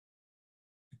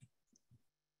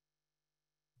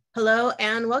Hello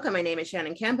and welcome. My name is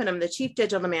Shannon Kemp and I'm the Chief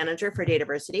Digital Manager for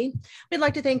DATAVERSITY. We'd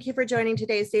like to thank you for joining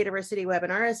today's DATAVERSITY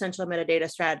webinar, Essential Metadata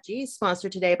Strategies,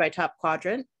 sponsored today by Top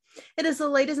Quadrant. It is the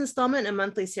latest installment in a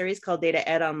monthly series called Data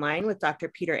Ed Online with Dr.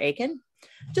 Peter Aiken.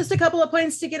 Just a couple of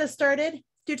points to get us started.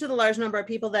 Due to the large number of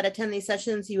people that attend these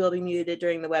sessions, you will be muted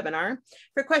during the webinar.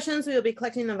 For questions, we will be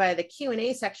collecting them via the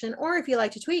Q&A section, or if you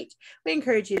like to tweet, we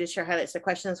encourage you to share highlights of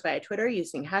questions via Twitter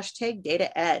using hashtag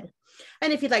DataEd.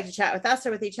 And if you'd like to chat with us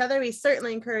or with each other, we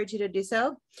certainly encourage you to do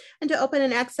so. And to open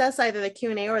and access either the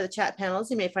Q&A or the chat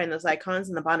panels, you may find those icons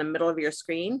in the bottom middle of your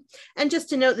screen. And just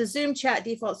to note, the Zoom chat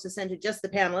defaults to send to just the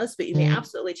panelists, but you may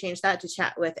absolutely change that to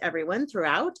chat with everyone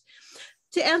throughout.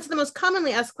 To answer the most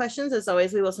commonly asked questions, as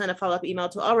always, we will send a follow-up email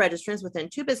to all registrants within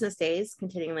 2 business days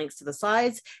containing links to the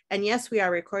slides. And yes, we are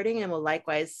recording and will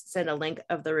likewise send a link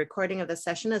of the recording of the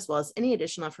session as well as any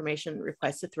additional information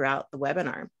requested throughout the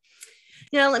webinar.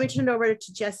 Now, let me turn it over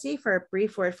to Jesse for a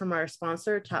brief word from our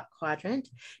sponsor, Top Quadrant.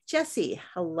 Jesse,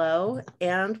 hello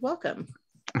and welcome.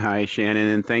 Hi, Shannon,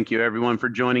 and thank you everyone for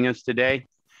joining us today.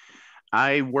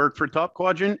 I work for Top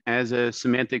Quadrant as a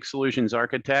semantic solutions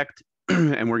architect,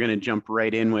 and we're going to jump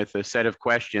right in with a set of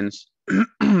questions.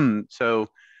 So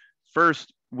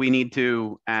first, we need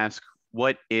to ask,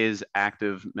 what is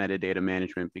active metadata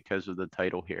management because of the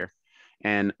title here?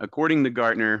 And according to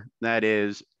Gartner, that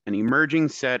is an emerging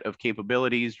set of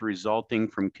capabilities resulting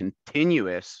from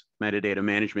continuous metadata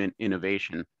management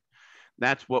innovation.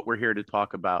 That's what we're here to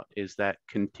talk about, is that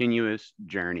continuous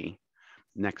journey.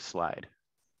 Next slide.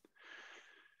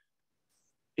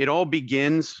 It all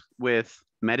begins with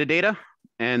metadata,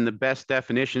 and the best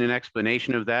definition and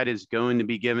explanation of that is going to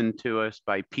be given to us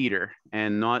by Peter.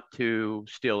 And not to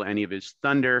steal any of his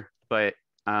thunder, but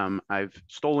I've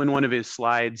stolen one of his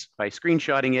slides by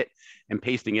screenshotting it and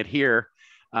pasting it here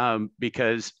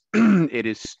because it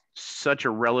is such a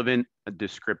relevant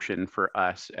description for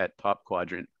us at Top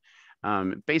Quadrant.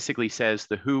 It basically says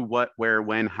the who, what, where,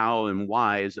 when, how, and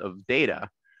whys of data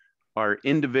are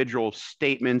individual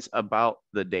statements about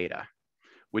the data,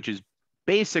 which is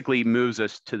basically moves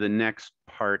us to the next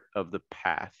part of the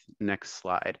path. Next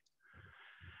slide.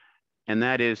 And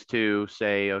that is to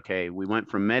say, okay, we went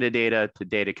from metadata to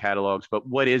data catalogs, but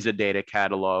what is a data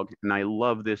catalog? And I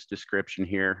love this description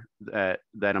here that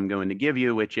I'm going to give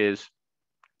you, which is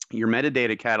your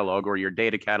metadata catalog, or your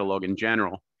data catalog in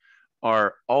general,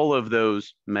 are all of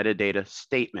those metadata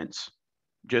statements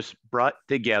just brought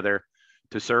together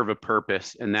to serve a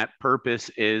purpose. And that purpose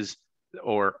is,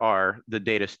 or are, the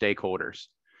data stakeholders.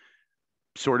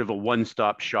 Sort of a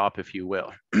one-stop shop, if you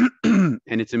will.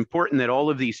 And it's important that all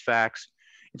of these facts,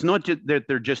 it's not just that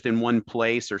they're just in one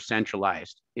place or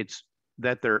centralized, it's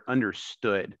that they're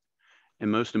understood and,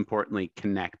 most importantly,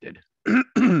 connected.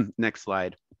 Next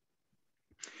slide.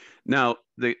 Now,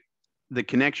 the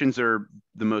connections are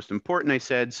the most important, I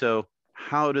said. So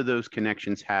how do those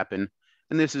connections happen?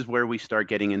 And this is where we start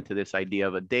getting into this idea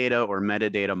of a data or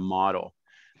metadata model.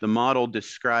 The model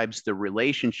describes the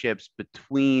relationships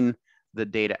between the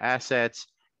data assets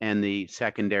and the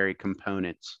secondary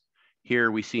components.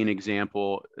 Here we see an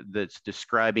example that's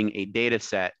describing a data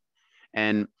set,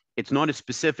 and it's not a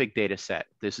specific data set.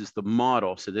 This is the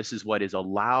model. So this is what is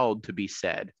allowed to be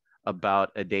said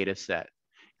about a data set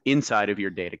inside of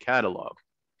your data catalog.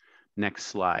 Next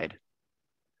slide.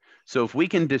 So if we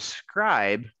can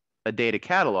describe a data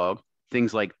catalog,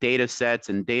 things like data sets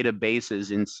and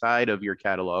databases inside of your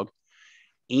catalog,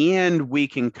 and we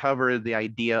can cover the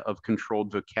idea of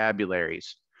controlled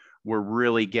vocabularies, we're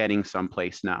really getting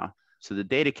someplace now. So the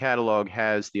data catalog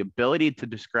has the ability to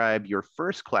describe your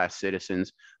first-class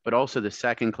citizens, but also the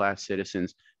second-class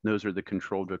citizens. Those are the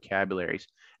controlled vocabularies.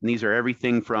 And these are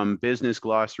everything from business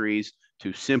glossaries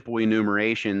to simple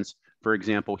enumerations. For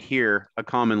example, here, a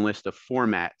common list of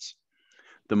formats.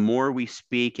 The more we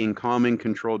speak in common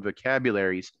controlled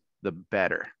vocabularies, the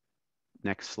better.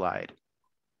 Next slide.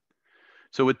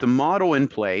 So with the model in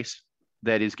place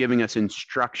that is giving us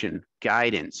instruction,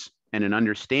 guidance, and an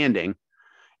understanding,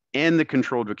 and the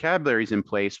controlled vocabularies in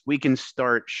place, we can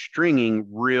start stringing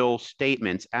real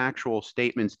statements, actual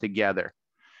statements together.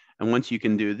 And once you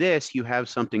can do this, you have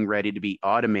something ready to be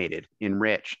automated,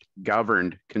 enriched,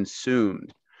 governed,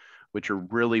 consumed, which are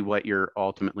really what you're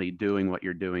ultimately doing, what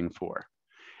you're doing for.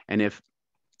 And if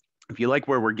you like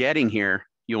where we're getting here,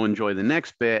 you'll enjoy the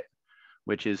next bit,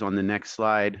 which is on the next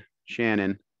slide,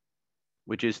 Shannon,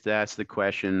 which is to ask the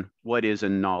question, what is a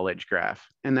knowledge graph?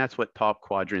 And that's what Top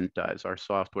Quadrant does. Our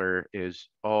software is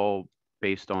all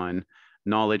based on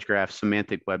knowledge graph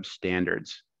semantic web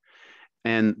standards.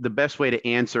 And the best way to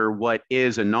answer what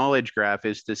is a knowledge graph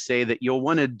is to say that you'll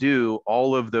want to do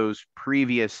all of those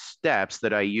previous steps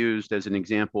that I used as an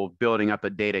example of building up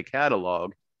a data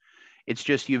catalog. It's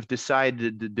just you've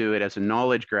decided to do it as a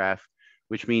knowledge graph,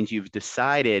 which means you've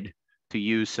decided to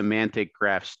use semantic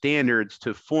graph standards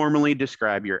to formally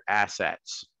describe your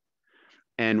assets.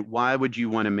 And why would you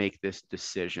want to make this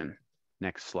decision?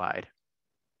 Next slide.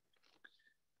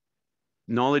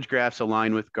 Knowledge graphs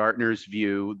align with Gartner's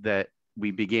view that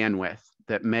we began with,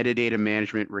 that metadata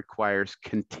management requires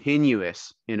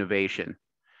continuous innovation,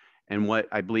 and what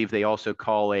I believe they also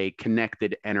call a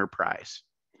connected enterprise.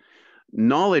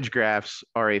 Knowledge graphs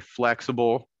are a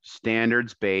flexible,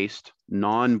 standards-based,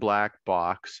 non-black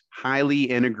box, highly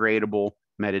integratable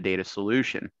metadata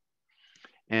solution.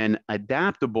 And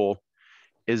adaptable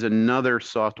is another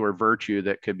software virtue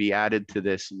that could be added to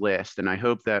this list. And I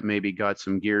hope that maybe got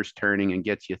some gears turning and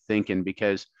gets you thinking,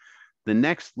 because the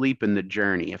next leap in the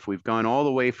journey, if we've gone all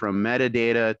the way from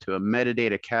metadata to a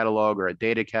metadata catalog or a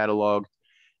data catalog,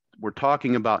 we're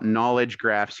talking about knowledge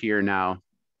graphs here now.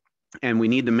 And we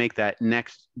need to make that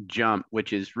next jump,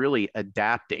 which is really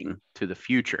adapting to the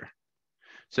future.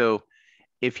 So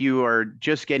if you are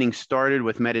just getting started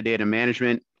with metadata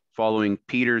management, following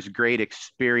Peter's great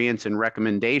experience and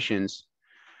recommendations,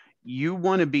 you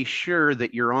want to be sure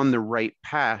that you're on the right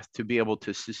path to be able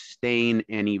to sustain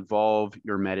and evolve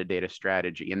your metadata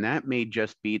strategy. And that may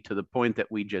just be to the point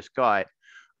that we just got,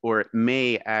 or it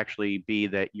may actually be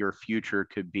that your future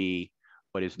could be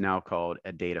what is now called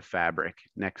a data fabric.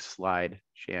 Next slide,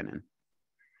 Shannon.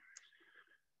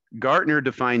 Gartner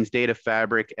defines data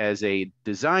fabric as a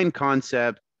design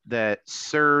concept that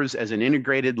serves as an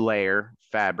integrated layer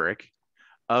fabric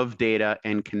of data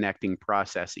and connecting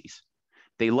processes.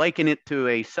 They liken it to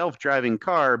a self-driving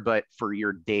car, but for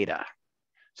your data.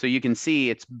 So you can see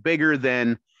it's bigger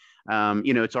than,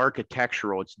 it's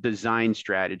architectural, it's design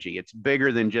strategy. It's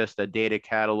bigger than just a data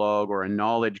catalog or a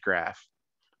knowledge graph.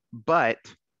 But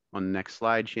on the next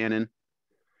slide, Shannon,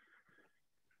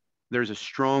 there's a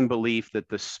strong belief that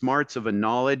the smarts of a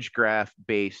knowledge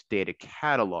graph-based data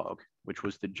catalog, which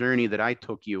was the journey that I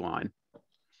took you on,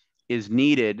 is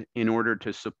needed in order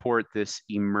to support this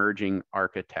emerging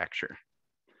architecture.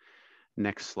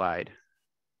 Next slide,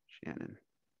 Shannon.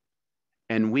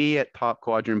 And we at Top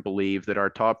Quadrant believe that our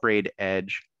top-grade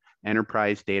edge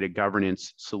enterprise data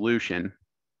governance solution,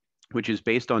 which is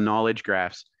based on knowledge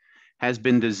graphs, has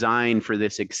been designed for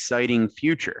this exciting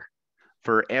future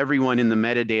for everyone in the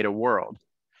metadata world.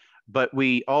 But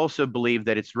we also believe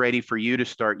that it's ready for you to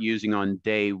start using on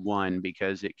day one,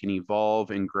 because it can evolve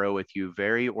and grow with you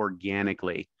very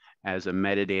organically as a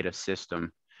metadata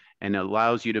system, and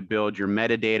allows you to build your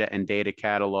metadata and data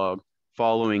catalog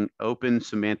following open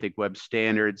semantic web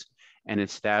standards and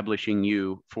establishing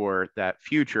you for that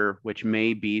future, which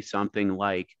may be something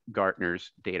like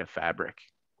Gartner's data fabric.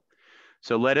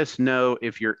 So let us know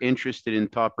if you're interested in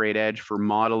Top Grade Edge for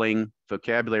modeling,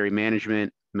 vocabulary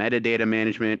management, metadata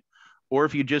management, or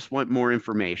if you just want more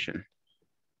information.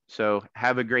 So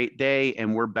have a great day,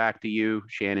 and we're back to you,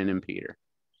 Shannon and Peter.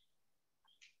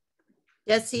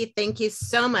 Jesse, thank you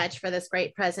so much for this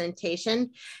great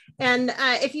presentation. And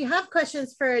if you have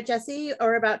questions for Jesse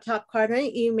or about Top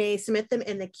Quadrant, you may submit them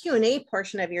in the Q&A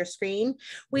portion of your screen.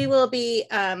 We will be,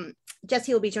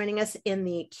 Jesse will be joining us in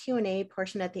the Q&A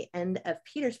portion at the end of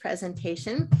Peter's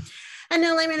presentation. And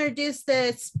now let me introduce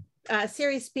the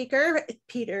series speaker,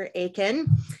 Peter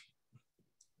Aiken.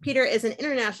 Peter is an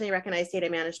internationally recognized data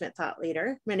management thought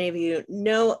leader. Many of you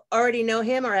already know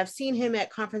him or have seen him at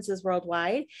conferences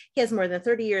worldwide. He has more than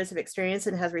 30 years of experience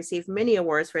and has received many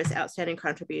awards for his outstanding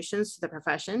contributions to the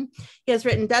profession. He has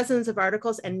written dozens of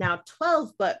articles and now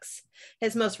 12 books.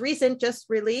 His most recent, just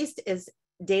released, is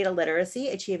Data Literacy,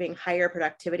 Achieving Higher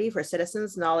Productivity for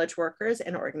Citizens, Knowledge Workers,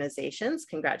 and Organizations.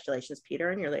 Congratulations,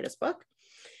 Peter, on your latest book.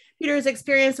 Peter is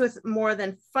experienced with more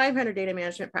than 500 data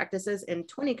management practices in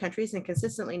 20 countries and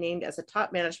consistently named as a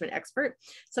top management expert.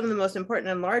 Some of the most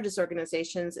important and largest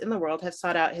organizations in the world have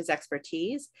sought out his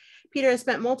expertise. Peter has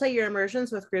spent multi-year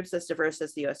immersions with groups as diverse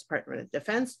as the U.S. Department of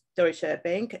Defense, Deutsche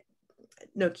Bank,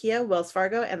 Nokia, Wells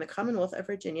Fargo, and the Commonwealth of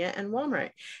Virginia and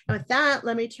Walmart. And with that,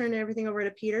 let me turn everything over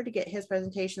to Peter to get his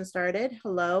presentation started.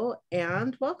 Hello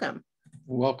and welcome.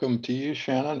 Welcome to you,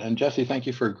 Shannon. And Jesse, thank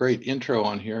you for a great intro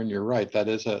on here. And you're right, that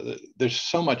is there's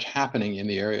so much happening in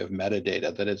the area of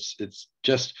metadata that it's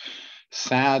just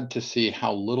sad to see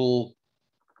how little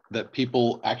that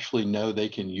people actually know they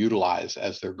can utilize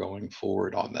as they're going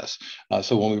forward on this.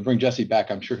 So when we bring Jesse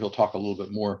back, I'm sure he'll talk a little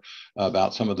bit more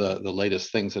about some of the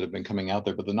latest things that have been coming out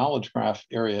there. But the knowledge graph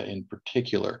area in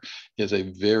particular is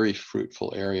a very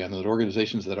fruitful area, and that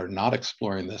organizations that are not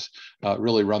exploring this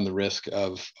really run the risk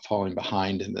of falling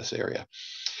behind in this area.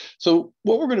 So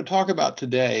what we're going to talk about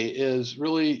today is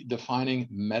really defining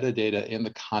metadata in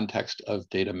the context of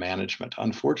data management.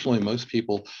 Unfortunately, most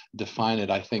people define it,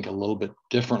 I think, a little bit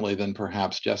differently than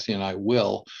perhaps Jesse and I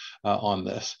will on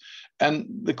this. And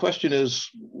the question is,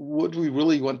 what do we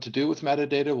really want to do with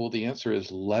metadata? Well, the answer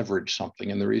is leverage something.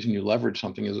 And the reason you leverage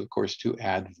something is, of course, to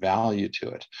add value to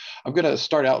it. I'm going to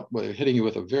start out by hitting you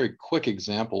with a very quick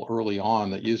example early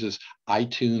on that uses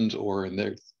iTunes, or in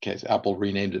their case, Apple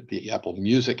renamed it the Apple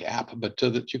Music app, but so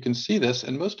that you can see this,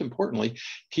 and most importantly,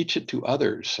 teach it to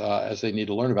others as they need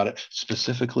to learn about it,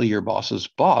 specifically your boss's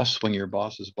boss, when your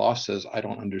boss's boss says, I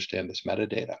don't understand this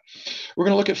metadata. We're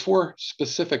going to look at 4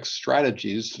 specific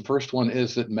strategies. The first one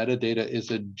is that metadata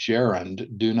is a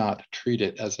gerund. Do not treat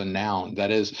it as a noun.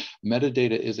 That is,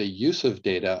 metadata is a use of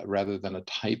data rather than a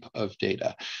type of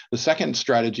data. The second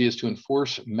strategy is to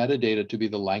enforce metadata to be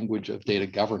the language of data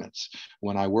governance.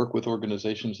 When I work with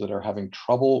organizations that are having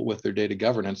trouble with their data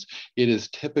governance, it is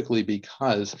typically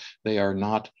because they are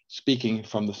not speaking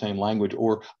from the same language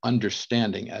or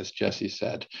understanding, as Jesse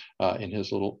said in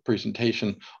his little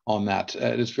presentation on that.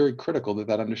 It is very critical that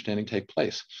that understanding take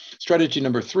place. Strategy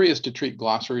number 3 is to treat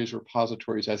glossaries,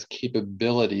 repositories as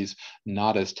capabilities,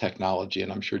 not as technology.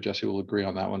 And I'm sure Jesse will agree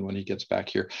on that one when he gets back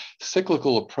here.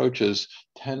 Cyclical approaches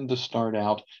tend to start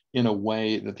out in a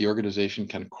way that the organization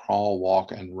can crawl,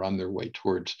 walk, and run their way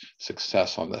towards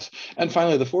success on this. And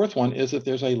finally, the fourth one is that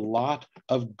there's a lot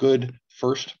of good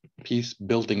first piece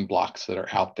building blocks that are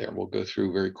out there. We'll go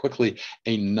through very quickly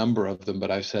a number of them,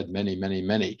 but I've said many, many,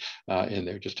 many in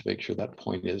there just to make sure that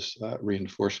point is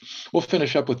reinforced. We'll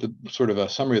finish up with the sort of a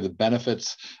summary of the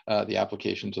benefits, the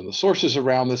applications, and the sources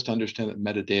around this to understand that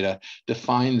metadata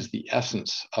defines the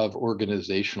essence of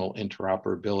organizational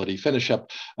interoperability. Finish up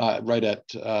right at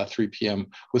 3 p.m.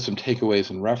 with some takeaways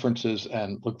and references,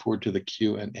 and look forward to the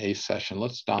Q&A session.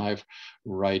 Let's dive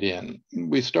right in.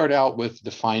 We start out with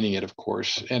defining it, of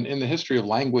course, and in the history of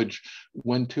language,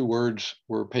 when 2 words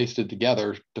were pasted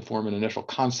together to form an initial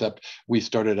concept, we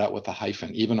started out with a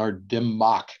hyphen. Even our dim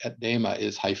mock at DAMA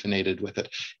is hyphenated with it.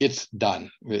 It's done.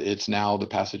 It's now, the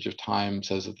passage of time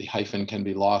says that the hyphen can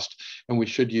be lost, and we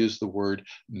should use the word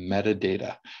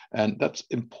metadata. And that's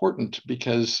important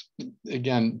because,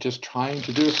 again, just trying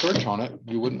to do a search on it,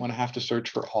 you wouldn't want to have to search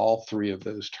for all 3 of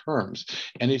those terms.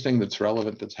 Anything that's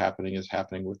relevant that's happening is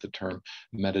happening with the term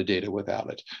metadata without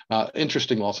it.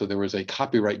 Interesting also, there was a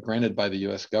copyright granted by the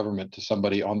US government to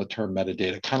somebody on the term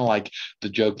metadata, kind of like the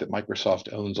joke that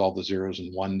Microsoft owns all the zeros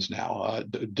and ones now.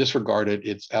 Disregard it,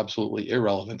 it's absolutely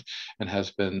irrelevant and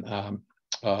has been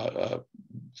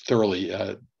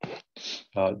thoroughly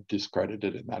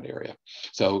discredited in that area.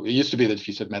 So it used to be that if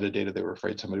you said metadata, they were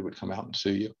afraid somebody would come out and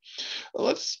sue you.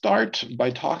 Let's start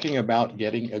by talking about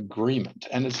getting agreement.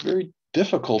 And it's very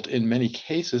difficult in many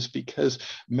cases because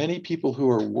many people who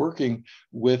are working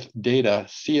with data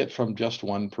see it from just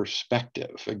one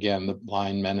perspective. Again, the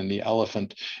blind man and the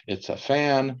elephant, it's a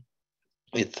fan,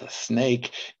 it's a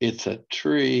snake, it's a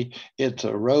tree, it's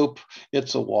a rope,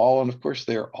 it's a wall, and of course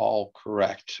they're all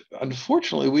correct.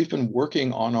 Unfortunately, we've been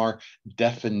working on our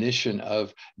definition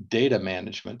of data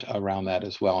management around that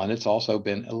as well, and it's also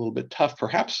been a little bit tough.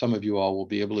 Perhaps some of you all will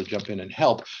be able to jump in and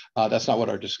help. That's not what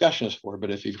our discussion is for,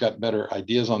 but if you've got better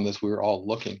ideas on this, we're all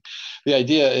looking. The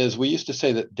idea is, we used to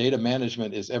say that data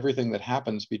management is everything that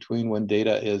happens between when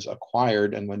data is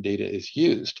acquired and when data is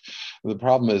used. The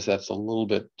problem is that's a little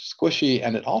bit squishy,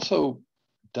 and it also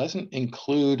doesn't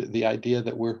include the idea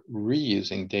that we're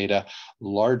reusing data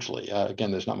largely.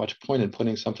 Again, there's not much point in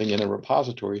putting something in a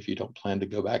repository if you don't plan to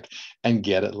go back and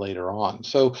get it later on.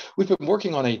 So we've been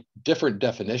working on a different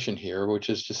definition here, which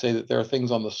is to say that there are things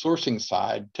on the sourcing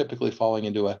side, typically falling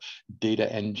into a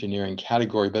data engineering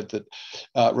category, but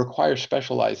that require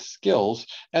specialized skills,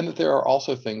 and that there are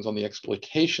also things on the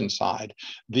exploitation side.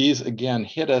 These, again,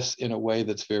 hit us in a way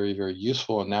that's very, very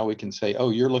useful. And now we can say,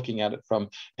 oh, you're looking at it from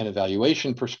an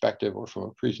evaluation perspective or from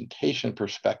a presentation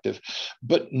perspective,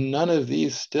 but none of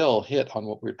these still hit on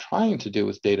what we're trying to do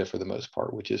with data for the most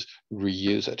part, which is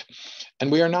reuse it.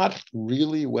 And we are not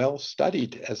really well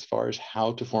studied as far as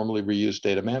how to formally reuse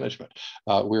data management.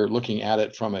 We're looking at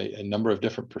it from a number of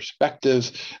different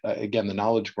perspectives. Again, the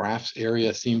knowledge graphs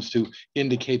area seems to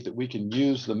indicate that we can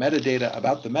use the metadata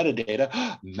about the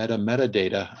metadata,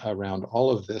 metadata around all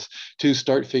of this to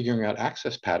start figuring out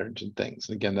access patterns and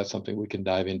things. Again, that's something we can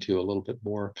dive into a little bit more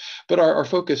more. But our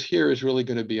focus here is really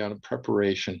going to be on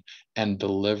preparation and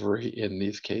delivery in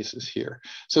these cases here.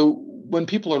 So when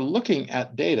people are looking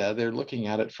at data, they're looking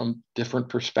at it from different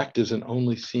perspectives and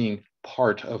only seeing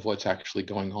part of what's actually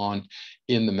going on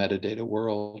in the metadata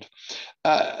world.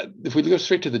 If we go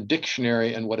straight to the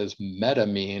dictionary and what does meta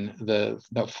mean, the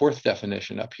fourth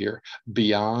definition up here,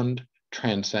 beyond,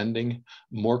 transcending,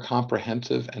 more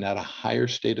comprehensive, and at a higher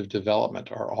state of development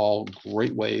are all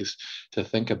great ways to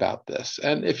think about this.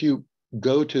 And if you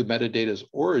go to metadata's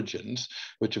origins,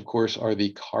 which of course are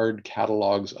the card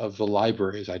catalogs of the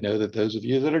libraries. I know that those of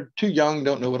you that are too young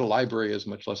don't know what a library is,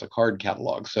 much less a card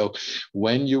catalog. So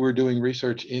when you were doing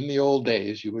research in the old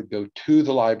days, you would go to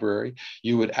the library,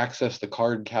 you would access the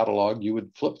card catalog, you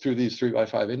would flip through these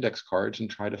 3x5 index cards and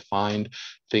try to find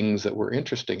things that were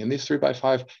interesting. And these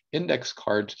 3x5 index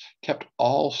cards kept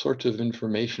all sorts of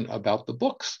information about the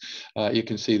books. You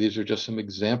can see these are just some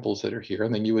examples that are here.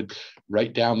 And then you would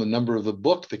write down the number of the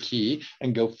book, the key,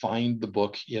 and go find the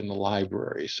book in the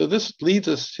library. So this leads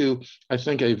us to, I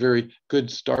think, a very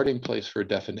good starting place for a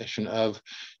definition of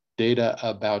data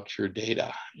about your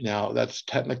data. Now, that's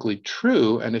technically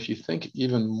true. And if you think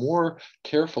even more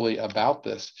carefully about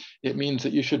this, it means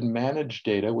that you should manage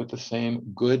data with the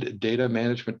same good data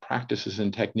management practices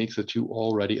and techniques that you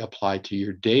already apply to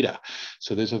your data.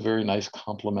 So there's a very nice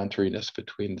complementariness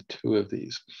between the two of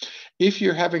these. If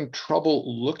you're having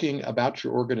trouble looking about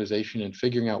your organization and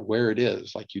figuring out where it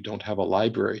is, like you don't have a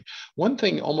library, one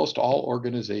thing almost all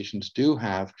organizations do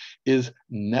have is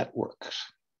networks.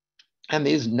 And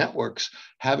these networks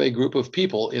have a group of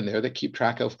people in there that keep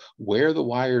track of where the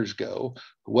wires go,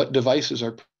 what devices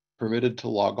are permitted to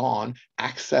log on,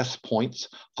 access points,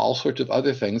 all sorts of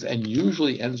other things, and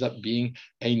usually ends up being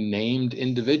a named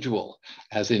individual,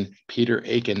 as in Peter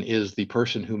Aiken is the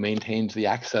person who maintains the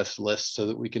access list so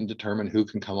that we can determine who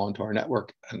can come onto our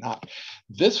network and not.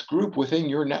 This group within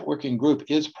your networking group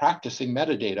is practicing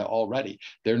metadata already.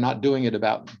 They're not doing it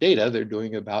about data, they're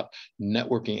doing it about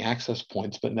networking access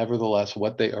points, but nevertheless,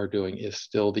 what they are doing is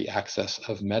still the access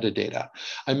of metadata.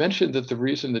 I mentioned that the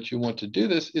reason that you want to do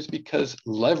this is because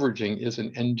leveraging is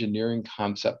an engineering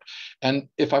concept. And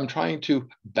if I'm trying to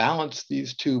balance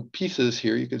these two pieces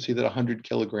here, you can see that 100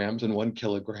 kilograms and 1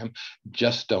 kilogram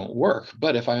just don't work.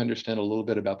 But if I understand a little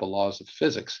bit about the laws of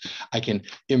physics, I can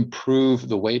improve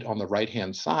the weight on the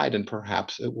right-hand side, and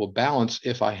perhaps it will balance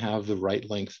if I have the right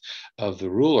length of the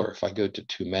ruler. If I go to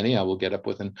too many, I will get up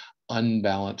with an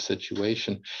unbalanced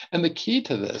situation. And the key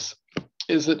to this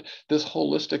is that this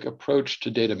holistic approach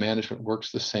to data management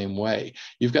works the same way.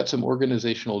 You've got some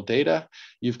organizational data,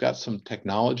 you've got some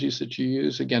technologies that you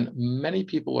use. Again, many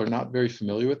people are not very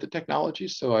familiar with the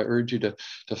technologies, so I urge you to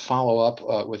follow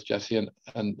up with Jesse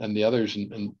and the others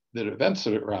and the events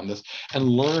that are around this, and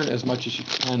learn as much as you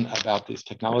can about these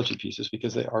technology pieces,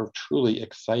 because they are truly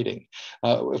exciting.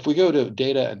 If we go to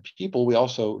data and people, we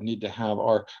also need to have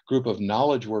our group of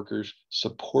knowledge workers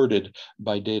supported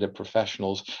by data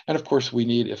professionals. And of course, we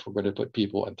need, if we're going to put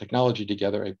people and technology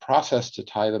together, a process to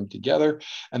tie them together.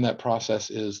 And that process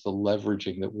is the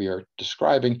leveraging that we are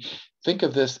describing. Think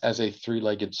of this as a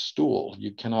three-legged stool.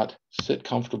 You cannot sit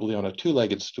comfortably on a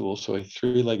two-legged stool, so a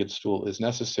three-legged stool is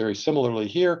necessary. Similarly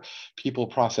here, people,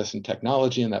 process, and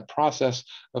technology, and that process,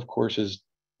 of course, is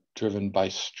driven by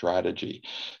strategy.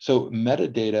 So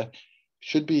metadata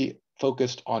should be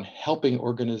focused on helping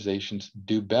organizations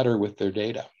do better with their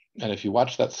data. And if you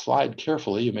watch that slide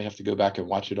carefully, you may have to go back and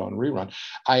watch it on rerun.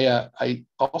 I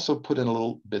also put in a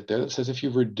little bit there that says if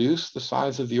you reduce the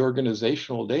size of the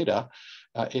organizational data,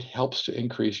 it helps to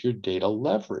increase your data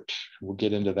leverage. We'll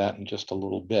get into that in just a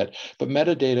little bit. But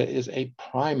metadata is a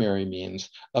primary means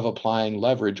of applying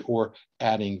leverage or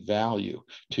adding value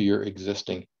to your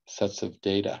existing sets of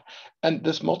data. And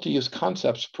this multi-use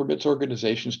concepts permits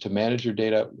organizations to manage your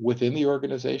data within the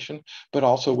organization, but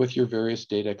also with your various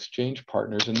data exchange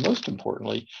partners, and most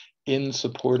importantly, in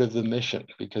support of the mission,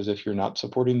 because if you're not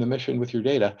supporting the mission with your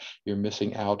data, you're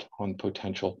missing out on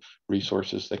potential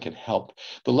resources that can help.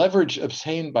 The leverage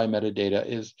obtained by metadata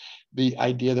is the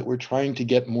idea that we're trying to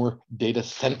get more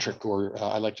data-centric, or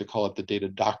I like to call it the data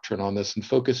doctrine on this, and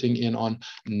focusing in on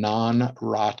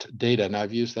non-rot data. Now,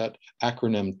 I've used that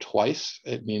acronym twice.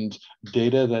 It means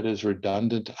data that is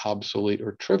redundant, obsolete,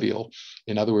 or trivial.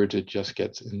 In other words, it just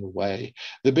gets in the way.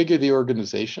 The bigger the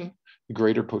organization,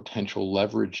 greater potential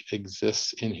leverage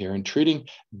exists in here. And treating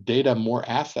data more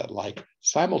asset-like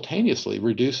simultaneously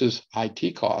reduces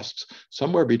IT costs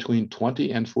somewhere between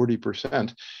 20 and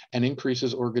 40% and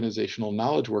increases organizational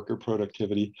knowledge worker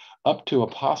productivity up to a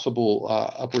possible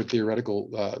upward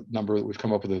theoretical number that we've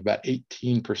come up with of about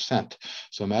 18%.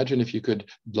 So imagine if you could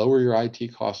lower your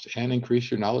IT costs and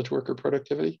increase your knowledge worker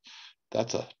productivity.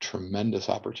 That's a tremendous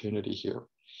opportunity here.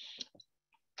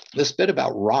 This bit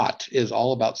about rot is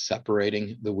all about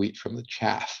separating the wheat from the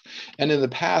chaff. And in the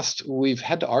past, we've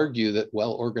had to argue that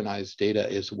well-organized data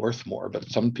is worth more, but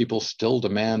some people still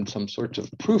demand some sorts of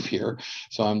proof here.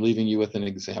 So I'm leaving you with an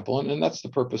example. And that's the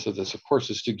purpose of this, of course,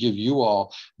 is to give you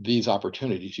all these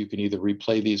opportunities. You can either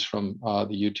replay these from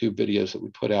the YouTube videos that we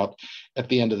put out at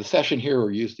the end of the session here,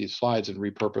 or use these slides and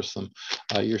repurpose them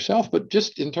yourself. But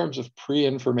just in terms of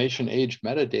pre-information age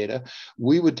metadata,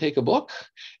 we would take a book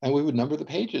and we would number the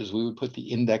pages. We would put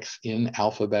the index in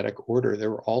alphabetic order.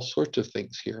 There were all sorts of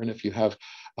things here. And if you have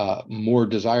more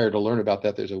desire to learn about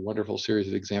that, there's a wonderful series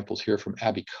of examples here from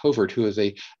Abby Covert, who is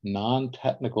a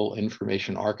non-technical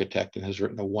information architect and has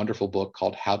written a wonderful book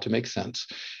called How to Make Sense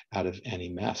Out of Any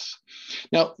Mess.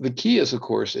 Now, the key is, of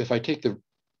course, if I take the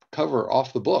cover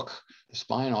off the book, the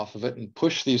spine off of it, and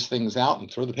push these things out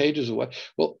and throw the pages away,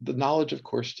 well, the knowledge, of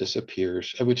course,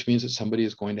 disappears, which means that somebody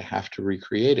is going to have to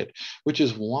recreate it, which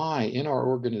is why in our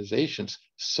organizations,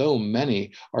 so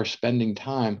many are spending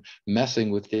time messing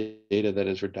with data that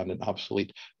is redundant,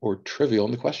 obsolete, or trivial.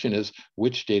 And the question is,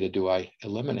 which data do I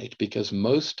eliminate? Because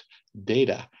most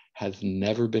data has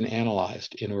never been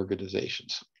analyzed in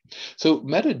organizations. So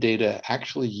metadata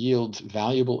actually yields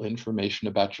valuable information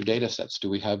about your data sets. Do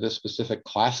we have this specific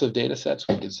class of data sets?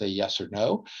 We can say yes or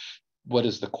no. What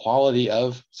is the quality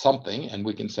of something? And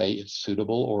we can say it's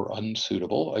suitable or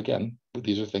unsuitable. Again,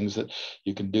 these are things that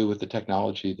you can do with the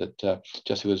technology that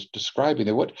Jesse was describing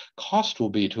there. What cost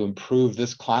will be to improve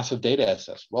this class of data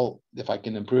assets? Well, if I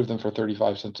can improve them for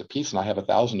 35 cents a piece and I have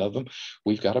 1,000 of them,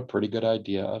 we've got a pretty good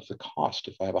idea of the cost.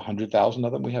 If I have 100,000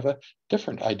 of them, we have a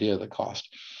different idea of the cost.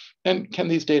 And can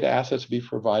these data assets be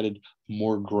provided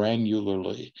more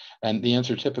granularly? And the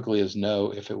answer typically is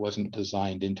no, if it wasn't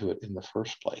designed into it in the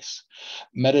first place.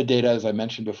 Metadata, as I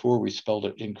mentioned before, we spelled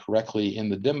it incorrectly in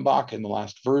the DIMBOK in the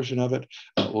last version of it.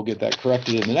 We'll get that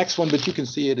corrected in the next one, but you can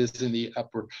see it is in the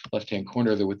upper left-hand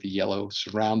corner there with the yellow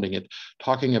surrounding it,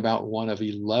 talking about one of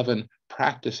 11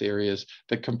 practice areas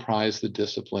that comprise the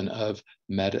discipline of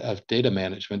data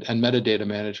management. And metadata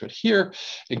management here,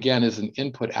 again, is an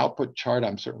input-output chart.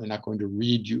 I'm certainly not going to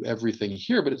read you everything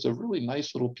here, but it's a really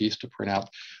nice little piece to print out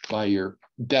by your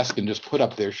desk and just put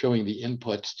up there, showing the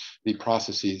inputs, the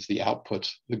processes, the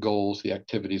outputs, the goals, the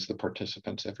activities, the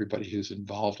participants, everybody who's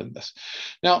involved in this.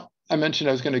 Now, I mentioned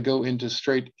I was going to go into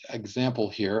straight example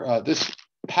here. This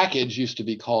package used to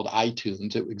be called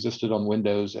iTunes. It existed on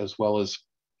Windows as well as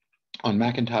on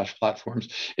Macintosh platforms.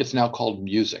 It's now called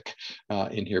Music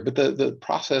in here, but the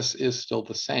process is still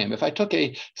the same. If I took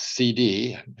a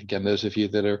CD, again, those of you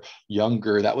that are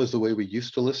younger, that was the way we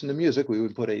used to listen to music. We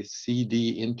would put a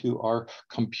CD into our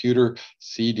computer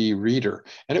CD reader,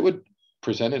 and it would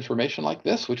present information like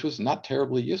this, which was not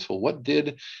terribly useful. What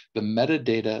did the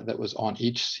metadata that was on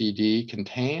each CD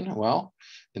contain? Well,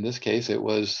 in this case, it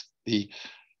was the,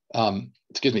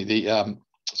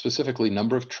 specifically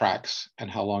number of tracks and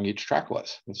how long each track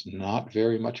was. It's not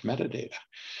very much metadata.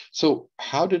 So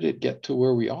how did it get to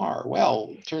where we are? Well,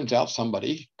 it turns out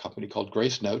somebody, a company called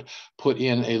GraceNote, put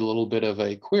in a little bit of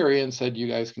a query and said, you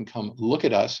guys can come look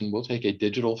at us and we'll take a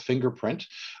digital fingerprint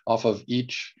off of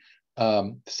each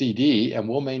CD, and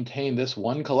we'll maintain this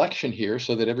one collection here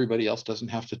so that everybody else doesn't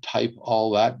have to type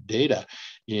all that data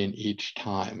in each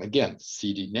time. Again,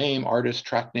 CD name, artist,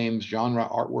 track names, genre,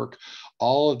 artwork,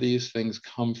 all of these things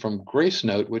come from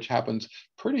GraceNote, which happens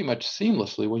pretty much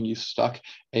seamlessly when you stuck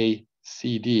a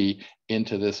CD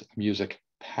into this music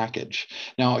package.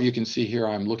 Now you can see here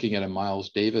I'm looking at a Miles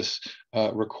Davis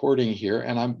recording here,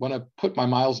 and I'm going to put my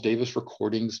Miles Davis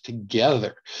recordings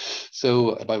together.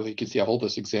 So by the way, you can see I hold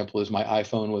this example as my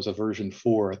iPhone was a version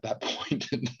 4 at that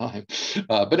point in time.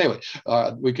 But anyway,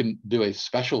 we can do a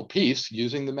special piece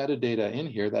using the metadata in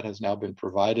here that has now been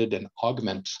provided and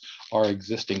augments our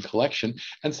existing collection,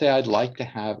 and say I'd like to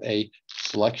have a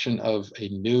selection of a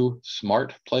new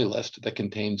smart playlist that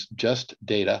contains just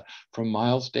data from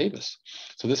Miles Davis.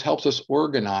 So this helps us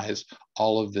organize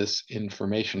all of this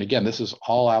information. Again, this is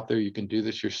all out there. You can do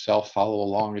this yourself, follow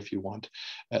along if you want,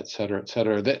 et cetera, et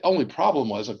cetera. The only problem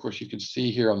was, of course, you can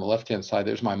see here on the left-hand side,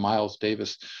 there's my Miles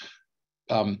Davis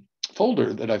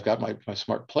folder that I've got my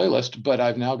smart playlist, but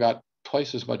I've now got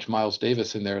twice as much Miles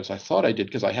Davis in there as I thought I did,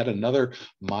 because I had another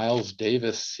Miles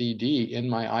Davis CD in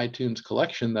my iTunes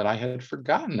collection that I had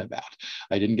forgotten about.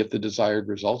 I didn't get the desired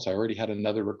results. I already had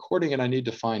another recording and I need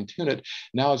to fine tune it.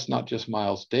 Now it's not just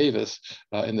Miles Davis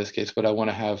in this case, but I want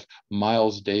to have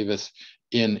Miles Davis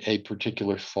in a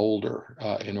particular folder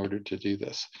in order to do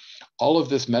this. All of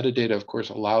this metadata, of course,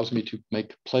 allows me to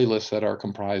make playlists that are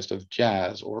comprised of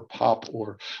jazz or pop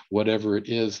or whatever it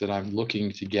is that I'm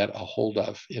looking to get a hold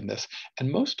of in this. And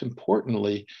most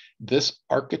importantly, this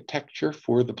architecture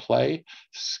for the play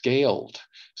scaled.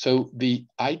 So the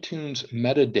iTunes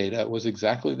metadata was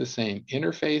exactly the same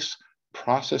interface,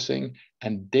 processing,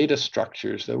 and data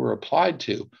structures that were applied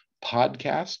to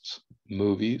podcasts,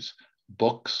 movies,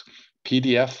 books,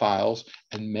 PDF files,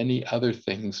 and many other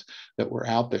things that were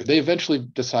out there. They eventually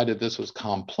decided this was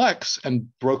complex and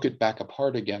broke it back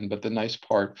apart again. But the nice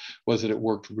part was that it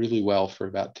worked really well for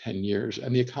about 10 years.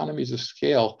 And the economies of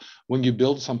scale, when you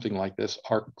build something like this,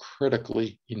 are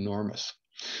critically enormous.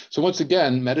 So once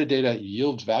again, metadata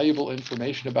yields valuable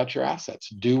information about your assets.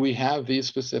 Do we have these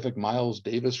specific Miles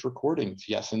Davis recordings?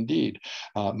 Yes, indeed.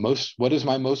 What is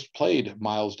my most played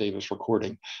Miles Davis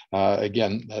recording?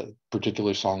 Again, a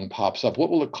particular song pops up.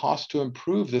 What will it cost to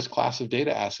improve this class of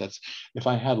data assets if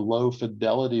I had low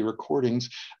fidelity recordings?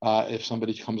 If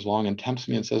somebody comes along and tempts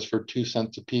me and says for 2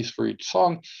 cents a piece for each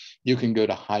song, you can go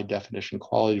to high definition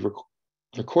quality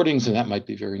recordings, and that might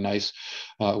be very nice,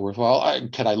 worthwhile.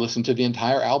 Can I listen to the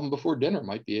entire album before dinner?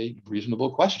 Might be a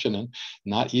reasonable question, and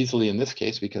not easily in this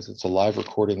case because it's a live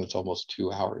recording that's almost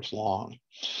 2 hours long.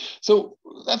 So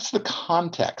that's the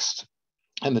context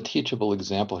and the teachable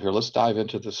example here. Let's dive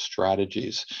into the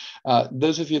strategies.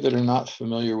 Those of you that are not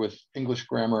familiar with English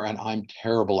grammar, and I'm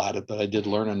terrible at it, but I did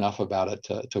learn enough about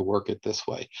it to work it this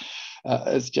way.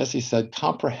 As Jesse said,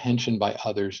 comprehension by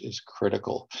others is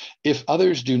critical. If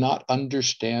others do not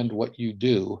understand what you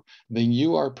do, then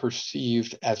you are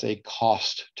perceived as a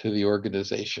cost to the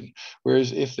organization.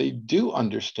 Whereas if they do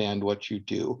understand what you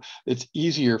do, it's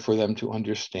easier for them to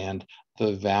understand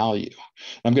the value.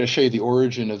 I'm going to show you the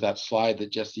origin of that slide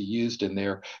that Jesse used in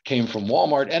there came from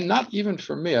Walmart, and not even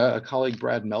from me. A colleague,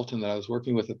 Brad Melton, that I was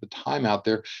working with at the time out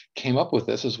there, came up with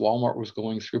this as Walmart was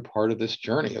going through part of this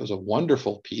journey. It was a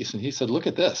wonderful piece. And he said, look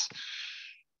at this.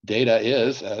 Data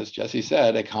is, as Jesse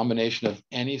said, a combination of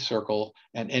any circle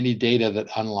and any data that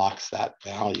unlocks that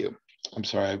value. I'm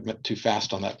sorry, I went too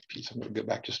fast on that piece. I'm going to go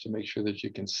back just to make sure that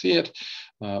you can see it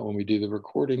when we do the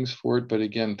recordings for it. But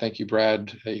again, thank you,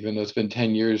 Brad. Even though it's been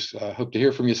 10 years, hope to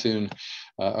hear from you soon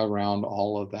around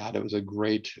all of that. It was a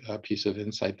great piece of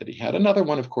insight that he had. Another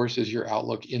one, of course, is your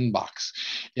Outlook inbox.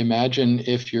 Imagine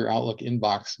if your Outlook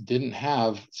inbox didn't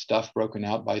have stuff broken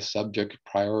out by subject,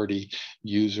 priority,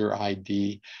 user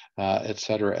ID, et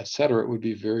cetera, it would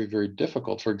be very, very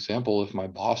difficult. For example, if my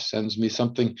boss sends me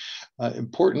something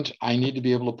important, I need to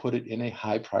be able to put it in a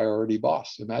high priority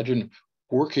box. Imagine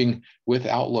working with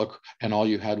Outlook and all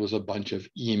you had was a bunch of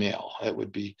email. It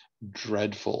would be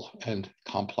dreadful and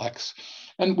complex.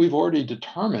 And we've already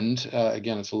determined,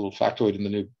 again, it's a little factoid in the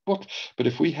new book, but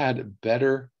if we had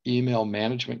better email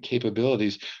management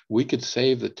capabilities, we could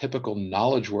save the typical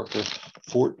knowledge worker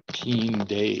 14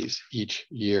 days each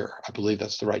year. I believe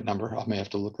that's the right number. I may have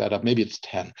to look that up. Maybe it's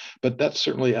 10, but that's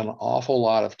certainly an awful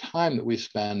lot of time that we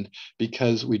spend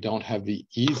because we don't have the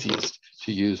easiest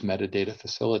to use metadata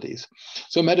facilities.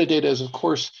 So metadata is, of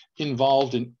course,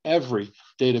 involved in every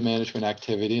data management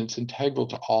activity, and it's integral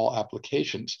to all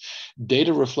applications.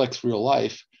 Data reflects real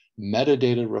life.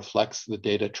 Metadata reflects the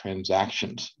data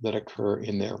transactions that occur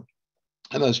in there.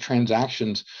 And those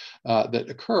transactions that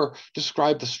occur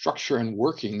describe the structure and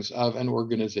workings of an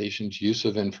organization's use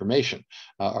of information.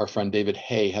 Our friend David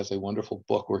Hay has a wonderful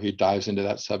book where he dives into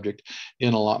that subject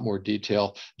in a lot more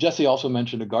detail. Jesse also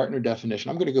mentioned a Gartner definition.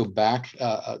 I'm going to go back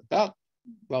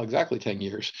exactly 10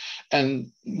 years.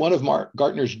 And one of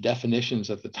Gartner's definitions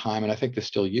at the time, and I think they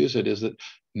still use it, is that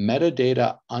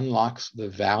metadata unlocks the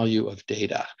value of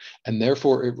data, and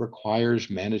therefore it requires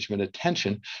management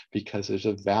attention because there's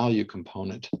a value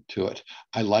component to it.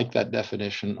 I like that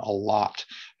definition a lot,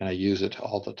 and I use it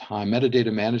all the time.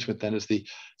 Metadata management then is the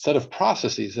set of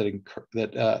processes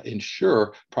that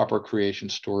ensure proper creation,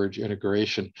 storage,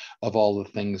 integration of all the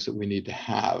things that we need to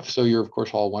have. So you're, of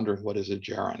course, all wondering, what is a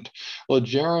gerund? Well, a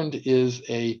gerund is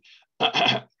the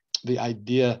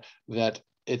idea that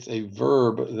it's a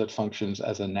verb that functions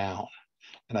as a noun.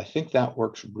 And I think that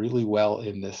works really well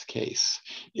in this case.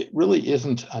 It really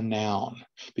isn't a noun,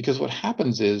 because what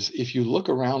happens is if you look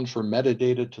around for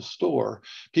metadata to store,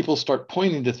 people start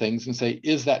pointing to things and say,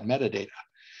 is that metadata?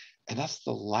 And that's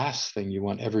the last thing you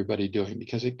want everybody doing,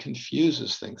 because it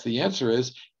confuses things. The answer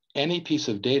is, any piece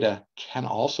of data can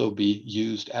also be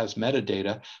used as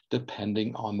metadata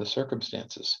depending on the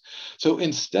circumstances. So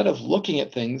instead of looking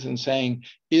at things and saying,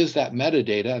 is that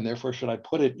metadata, and therefore should I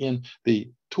put it in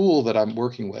the tool that I'm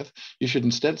working with, you should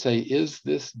instead say, is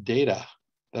this data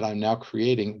that I'm now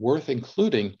creating worth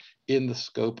including in the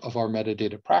scope of our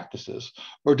metadata practices?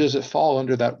 Or does it fall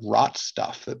under that rot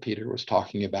stuff that Peter was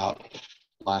talking about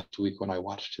last week when I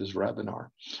watched his webinar?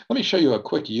 Let me show you a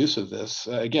quick use of this.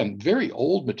 Again, very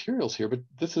old materials here, but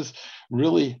this is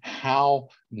really how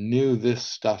new this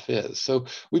stuff is. So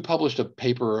we published a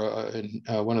paper in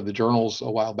one of the journals a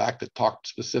while back that talked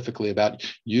specifically about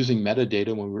using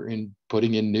metadata when we're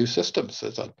putting in new systems.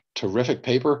 It's a terrific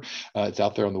paper. It's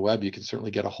out there on the web. You can certainly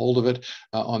get a hold of it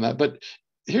on that. But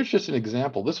here's just an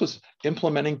example. This was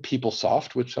implementing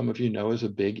PeopleSoft, which some of you know is a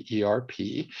big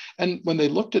ERP. And when they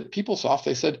looked at PeopleSoft,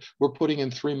 they said, we're putting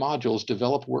in 3 modules: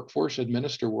 develop workforce,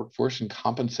 administer workforce, and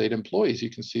compensate employees.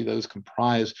 You can see those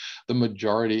comprise the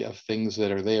majority of things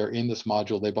that are there in this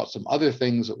module. They bought some other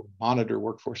things that would monitor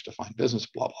workforce, define business,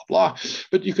 blah, blah, blah.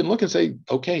 But you can look and say,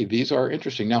 okay, these are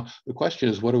interesting. Now, the question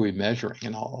is, what are we measuring?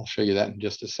 And I'll show you that in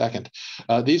just a second.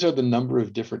 These are the number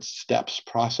of different steps,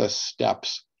 process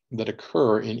steps, that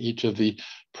occur in each of the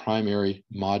primary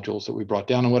modules that we brought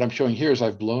down. And what I'm showing here is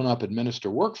I've blown up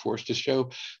administer workforce to show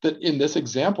that in this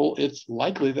example, it's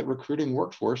likely that recruiting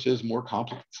workforce is more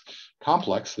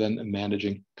complex than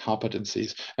managing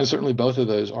competencies. And certainly both of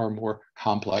those are more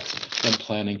complex than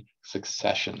planning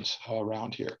successions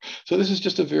around here. So this is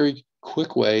just a very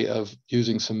quick way of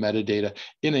using some metadata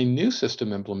in a new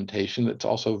system implementation that's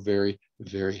also very,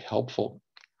 very helpful.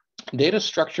 Data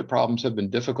structure problems have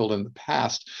been difficult in the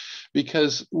past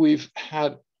because we've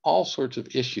had all sorts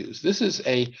of issues. This is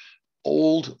an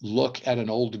old look at an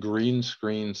old green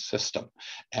screen system.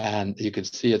 And you can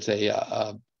see it's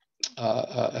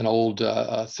an old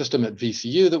system at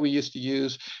VCU that we used to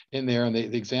use in there. And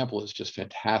the example is just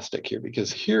fantastic here,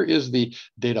 because here is the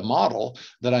data model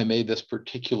that I made this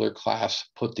particular class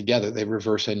put together. They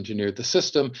reverse engineered the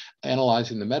system,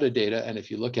 analyzing the metadata. And if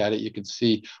you look at it, you can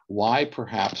see why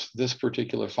perhaps this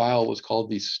particular file was called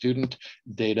the student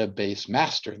database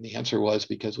master. And the answer was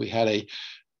because we had a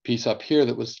piece up here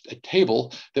that was a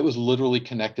table that was literally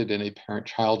connected in a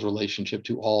parent-child relationship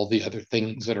to all the other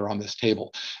things that are on this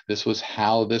table. This was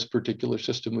how this particular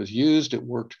system was used. It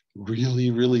worked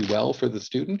really, really well for the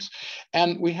students.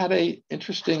 And we had an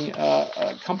interesting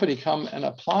company come and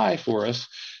apply for us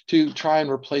to try and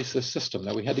replace this system.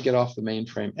 Now, we had to get off the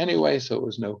mainframe anyway, so it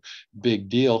was no big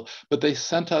deal, but they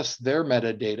sent us their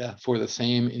metadata for the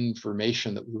same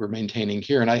information that we were maintaining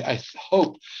here. And I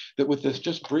hope that with this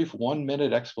just brief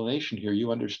 1-minute explanation here,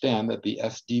 you understand that the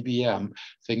SDBM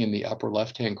thing in the upper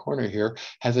left-hand corner here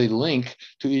has a link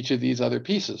to each of these other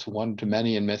pieces,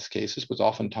 one-to-many in most cases, but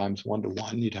oftentimes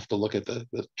one-to-one. You'd have to look at the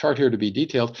chart here to be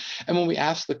detailed. And when we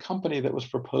asked the company that was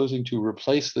proposing to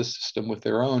replace this system with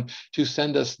their own to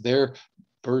send us their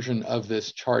version of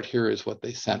this chart, here is what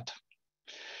they sent.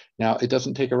 Now, it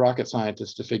doesn't take a rocket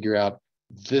scientist to figure out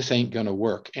this ain't going to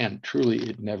work. And truly,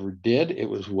 it never did. It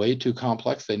was way too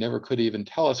complex. They never could even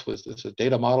tell us, was this a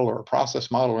data model or a process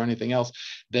model or anything else?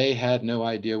 They had no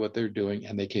idea what they're doing,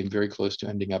 and they came very close to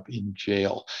ending up in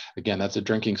jail. Again, that's a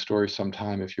drinking story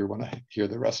sometime if you want to hear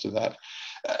the rest of that.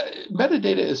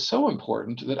 Metadata is so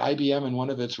important that IBM, in one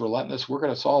of its relentless, we're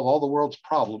going to solve all the world's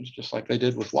problems, just like they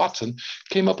did with Watson,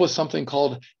 came up with something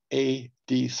called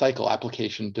AD cycle,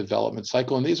 application development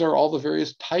cycle. And these are all the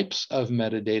various types of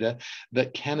metadata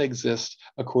that can exist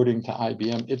according to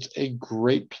IBM. It's a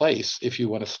great place if you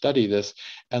want to study this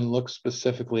and look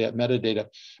specifically at metadata.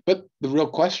 But the real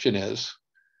question is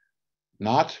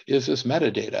not, is this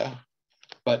metadata,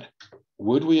 but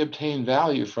would we obtain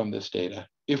value from this data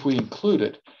if we include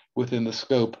it within the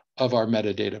scope of our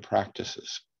metadata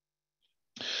practices?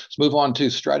 Let's move on to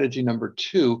strategy number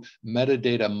 2.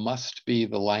 Metadata must be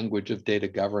the language of data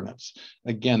governance.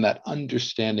 Again, that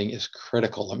understanding is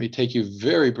critical. Let me take you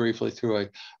very briefly through a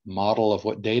model of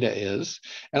what data is.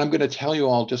 And I'm going to tell you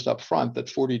all just up front that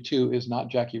 42 is not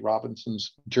Jackie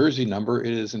Robinson's jersey number.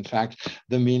 It is, in fact,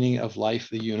 the meaning of life,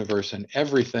 the universe, and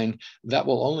everything. That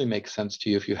will only make sense to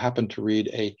you if you happen to read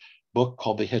a book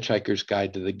called The Hitchhiker's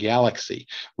Guide to the Galaxy,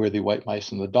 where the white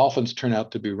mice and the dolphins turn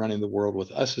out to be running the world with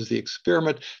us as the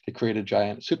experiment to create a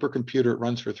giant supercomputer. It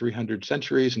runs for 300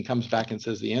 centuries and comes back and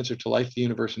says the answer to life, the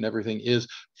universe, and everything is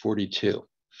 42.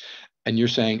 And you're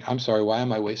saying, I'm sorry, why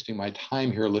am I wasting my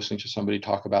time here listening to somebody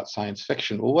talk about science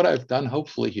fiction? Well, what I've done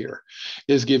hopefully here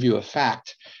is give you a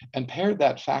fact and paired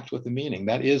that fact with a meaning.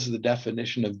 That is the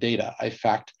definition of data, a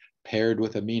fact paired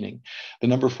with a meaning. The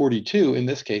number 42 in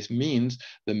this case means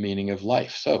the meaning of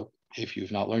life. So if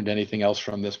you've not learned anything else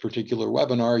from this particular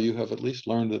webinar, you have at least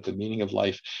learned that the meaning of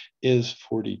life is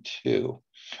 42.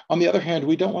 On the other hand,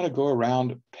 we don't want to go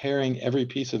around pairing every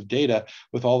piece of data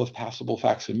with all the possible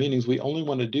facts and meanings. We only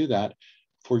want to do that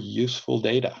for useful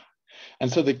data.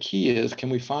 And so the key is, can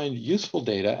we find useful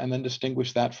data and then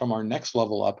distinguish that from our next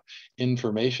level up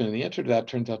information? And the answer to that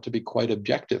turns out to be quite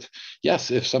objective.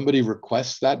 Yes, if somebody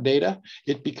requests that data,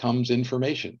 it becomes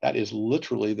information. That is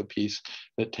literally the piece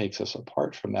that takes us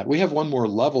apart from that. We have one more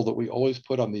level that we always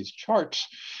put on these charts,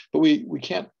 but we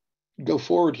can't go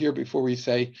forward here before we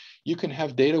say you can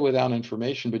have data without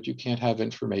information, but you can't have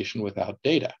information without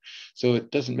data. So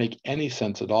it doesn't make any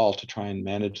sense at all to try and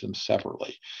manage them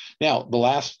separately. Now, the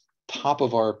last top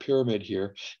of our pyramid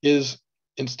here is,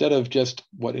 instead of just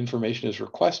what information is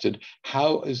requested,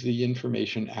 how is the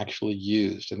information actually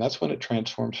used? And that's when it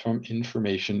transforms from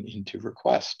information into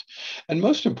request. And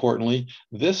most importantly,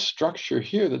 this structure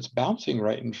here that's bouncing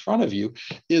right in front of you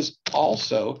is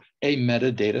also a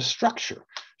metadata structure,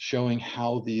 showing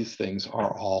how these things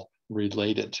are all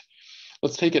related.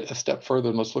 Let's take it a step further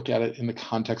and let's look at it in the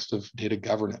context of data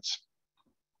governance.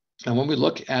 And when we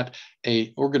look at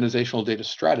an organizational data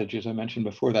strategy, as I mentioned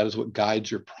before, that is what guides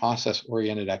your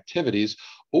process-oriented activities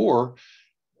or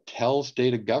tells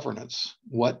data governance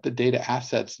what the data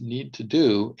assets need to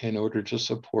do in order to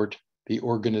support the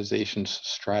organization's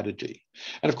strategy.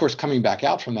 And of course, coming back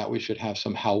out from that, we should have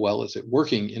some how well is it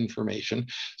working information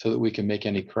so that we can make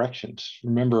any corrections.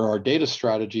 Remember, our data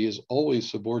strategy is always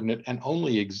subordinate and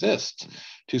only exists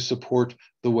to support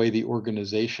the way the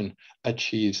organization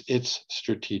achieves its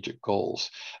strategic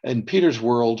goals. In Peter's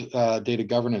world, data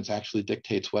governance actually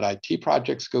dictates what IT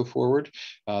projects go forward.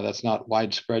 That's not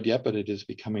widespread yet, but it is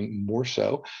becoming more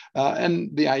so. And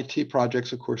the IT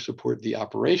projects, of course, support the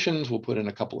operations. We'll put in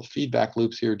a couple of feedback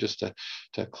loops here just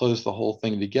to close the whole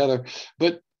thing together.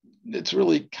 But it's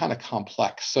really kind of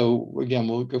complex. So again,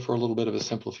 we'll go for a little bit of a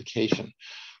simplification.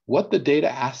 What the data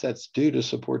assets do to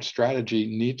support strategy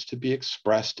needs to be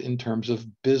expressed in terms of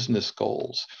business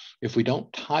goals. If we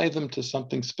don't tie them to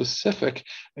something specific,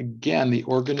 again, the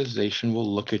organization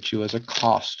will look at you as a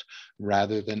cost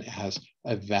rather than as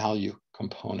a value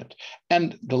component.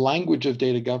 And the language of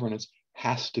data governance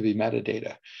has to be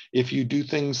metadata. If you do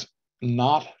things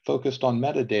not focused on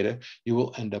metadata, you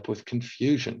will end up with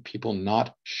confusion, people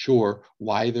not sure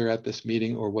why they're at this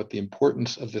meeting or what the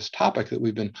importance of this topic that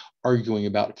we've been arguing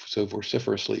about so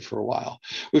vociferously for a while.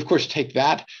 We, of course, take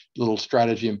that little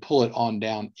strategy and pull it on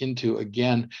down into,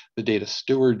 again, the data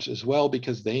stewards as well,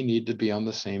 because they need to be on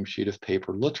the same sheet of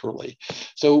paper, literally.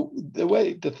 So the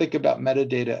way to think about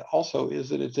metadata also is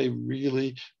that it's a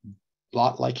really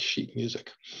lot like sheet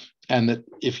music. And that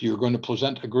if you're going to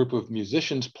present a group of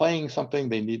musicians playing something,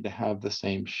 they need to have the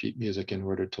same sheet music in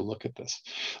order to look at this.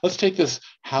 Let's take this,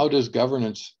 how does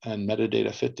governance and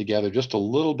metadata fit together, just a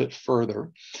little bit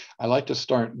further. I like to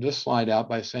start this slide out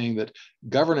by saying that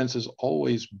governance is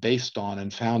always based on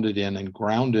and founded in and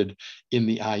grounded in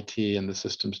the IT and the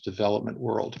systems development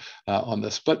world on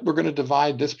this. But we're going to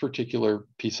divide this particular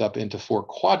piece up into 4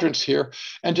 quadrants here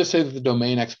and just say that the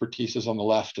domain expertise is on the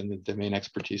left and the domain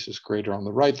expertise is greater on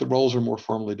the right. The roles are more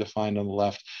formally defined on the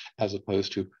left as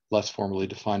opposed to less formally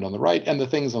defined on the right. And the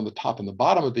things on the top and the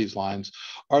bottom of these lines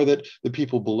are that the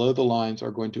people below the lines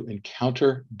are going to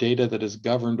encounter data that is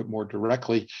governed more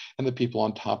directly, and the people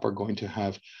on top are going to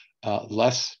have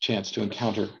less chance to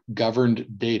encounter governed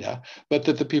data, but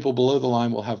that the people below the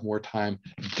line will have more time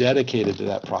dedicated to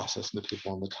that process and the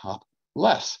people on the top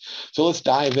less. So let's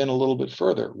dive in a little bit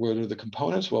further. What are the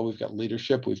components? Well, we've got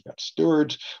leadership, we've got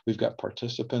stewards, we've got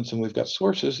participants, and we've got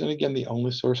sources. And again, the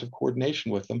only source of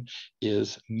coordination with them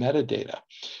is metadata.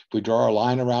 If we draw a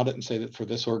line around it and say that for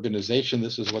this organization,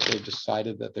 this is what they've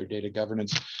decided that their data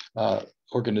governance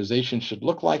organization should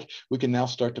look like, we can now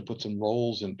start to put some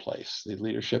roles in place. The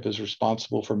leadership is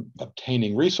responsible for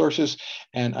obtaining resources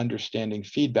and understanding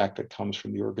feedback that comes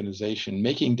from the organization,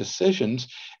 making decisions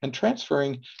and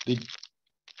transferring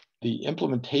the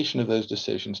implementation of those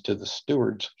decisions to the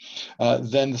stewards.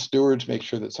 Then the stewards make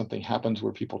sure that something happens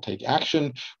where people take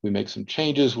action. We make some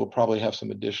changes. We'll probably have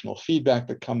some additional feedback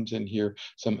that comes in here,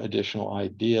 some additional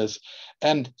ideas,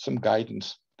 and some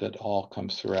guidance that all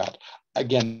comes throughout.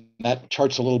 Again, that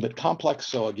chart's a little bit complex,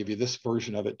 so I'll give you this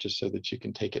version of it just so that you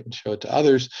can take it and show it to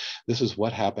others. This is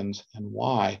what happens and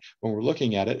why when we're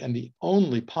looking at it. And the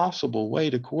only possible way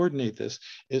to coordinate this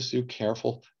is through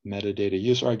careful metadata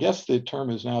use, or I guess the term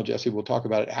is now, Jesse, we'll talk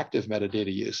about it, active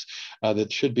metadata use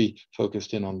that should be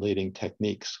focused in on leading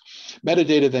techniques.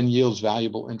 Metadata then yields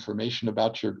valuable information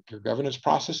about your governance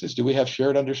processes. Do we have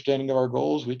shared understanding of our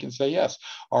goals? We can say yes.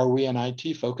 Are we in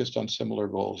IT focused on similar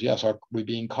goals? Yes. Are we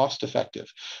being cost effective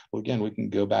effective? Well, again, we can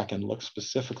go back and look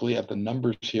specifically at the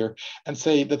numbers here and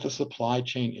say that the supply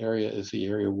chain area is the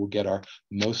area we'll get our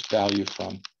most value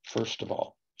from, first of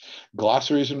all.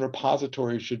 Glossaries and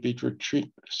repositories should be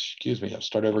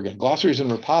Glossaries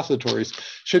and repositories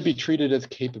should be treated as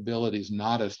capabilities,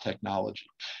 not as technology.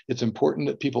 It's important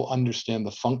that people understand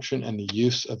the function and the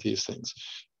use of these things.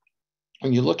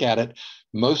 When you look at it,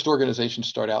 most organizations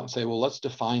start out and say, well, let's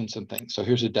define some things. So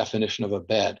here's a definition of a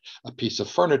bed, a piece of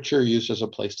furniture used as a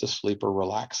place to sleep or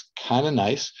relax. Kind of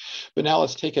nice. But now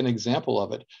let's take an example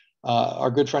of it. Our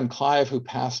good friend Clive, who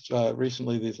passed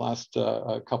recently these last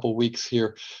couple weeks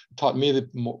here, taught me the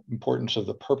importance of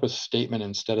the purpose statement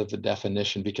instead of the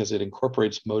definition, because it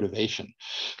incorporates motivation.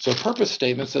 So purpose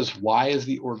statement says, why is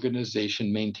the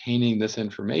organization maintaining this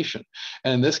information?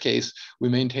 And in this case, we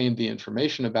maintained the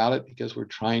information about it because we're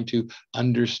trying to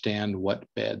understand what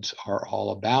beds are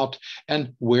all about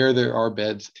and where there are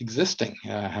beds existing.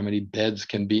 How many beds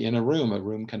can be in a room? One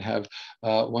room can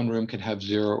have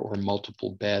 0 or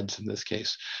multiple beds in this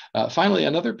case. Finally,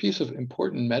 another piece of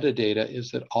important metadata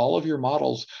is that all of your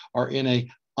models are in a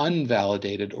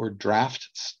unvalidated or draft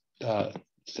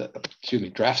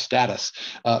status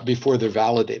before they're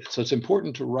validated. So it's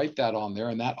important to write that on there,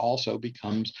 and that also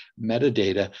becomes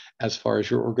metadata as far as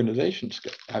your organizations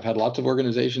go. I've had lots of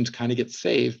organizations kind of get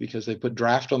saved because they put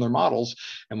draft on their models,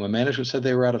 and when management said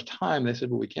they were out of time, they said,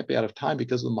 well, we can't be out of time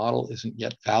because the model isn't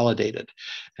yet validated.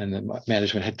 And then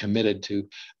management had committed to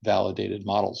validated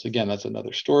models. Again, that's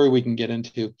another story we can get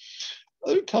into.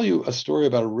 Let me tell you a story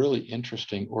about a really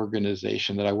interesting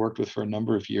organization that I worked with for a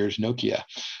number of years, Nokia.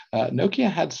 Nokia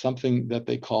had something that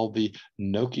they called the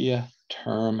Nokia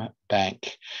Term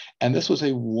Bank. And this was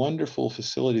a wonderful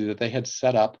facility that they had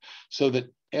set up so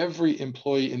that every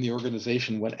employee in the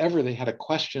organization, whenever they had a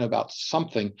question about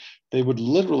something, they would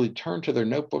literally turn to their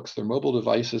notebooks, their mobile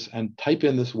devices, and type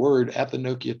in this word at the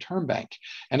Nokia Term Bank.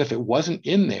 And if it wasn't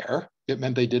in there, it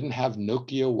meant they didn't have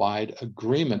Nokia-wide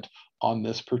agreement on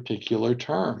this particular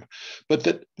term, but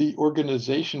that the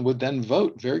organization would then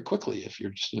vote very quickly. If you're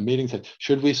just in a meeting, said,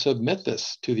 should we submit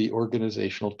this to the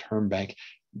organizational term bank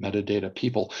metadata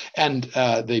people? And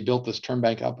they built this term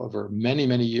bank up over many,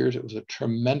 many years. It was a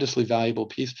tremendously valuable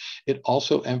piece. It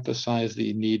also emphasized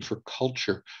the need for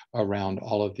culture around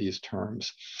all of these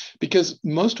terms, because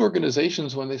most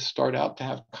organizations, when they start out to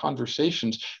have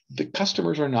conversations, the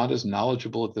customers are not as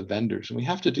knowledgeable as the vendors. And we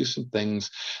have to do some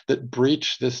things that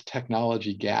breach this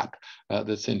technology gap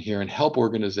that's in here and help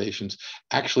organizations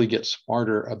actually get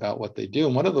smarter about what they do.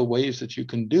 And one of the ways that you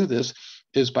can do this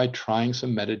is by trying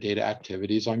some metadata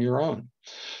activities on your own.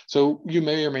 So you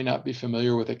may or may not be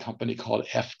familiar with a company called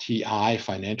FTI,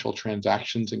 Financial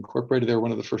Transactions Incorporated. They're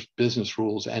one of the first business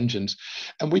rules engines.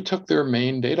 And we took their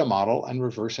main data model and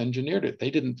reverse engineered it.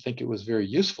 They didn't think it was very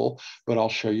useful, but I'll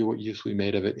show you what use we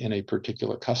made of it in a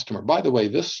particular customer. By the way,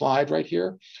 this slide right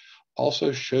here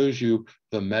also shows you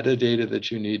the metadata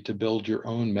that you need to build your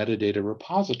own metadata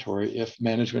repository if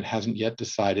management hasn't yet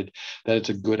decided that it's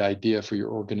a good idea for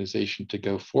your organization to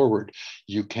go forward.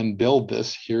 You can build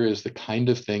this. Here is the kind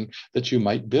of thing that you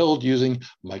might build using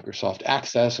Microsoft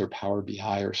Access or Power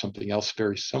BI or something else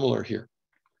very similar here.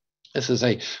 This is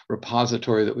a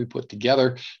repository that we put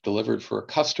together, delivered for a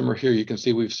customer. Here you can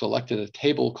see we've selected a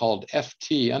table called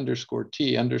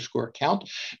FT_T_count,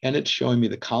 and it's showing me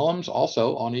the columns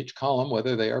also on each column,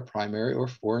 whether they are primary or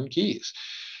foreign keys.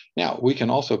 Now, we can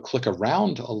also click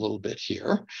around a little bit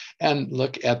here and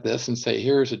look at this and say,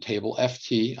 here's a table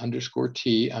FT_T_ABDF,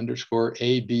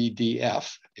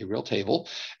 a real table.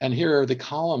 And here are the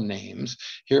column names.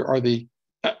 Here are the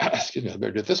excuse me, I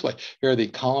better do it this way. Here are the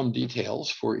column details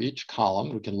for each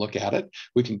column. We can look at it.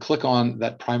 We can click on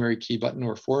that primary key button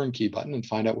or foreign key button and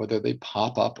find out whether they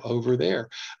pop up over there.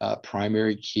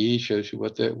 Primary key shows you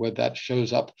where that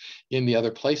shows up in the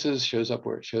other places, shows up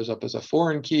where it shows up as a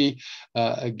foreign key.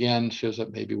 Again, shows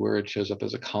up maybe where it shows up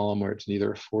as a column where it's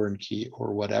neither a foreign key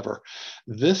or whatever.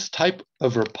 This type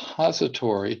of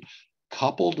repository,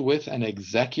 coupled with an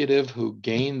executive who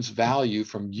gains value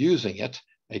from using it,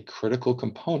 a critical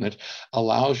component,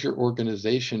 allows your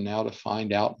organization now to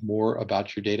find out more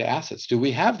about your data assets. Do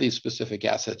we have these specific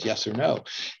assets? Yes or no?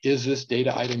 Is this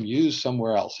data item used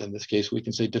somewhere else? In this case, we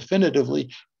can say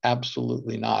definitively,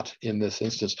 absolutely not in this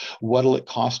instance. What'll it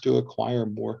cost to acquire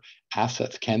more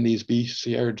assets? Can these be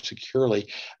shared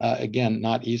securely? Again,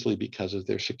 not easily because of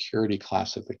their security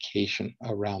classification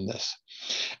around this.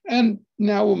 And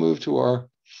now we'll move to our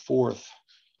fourth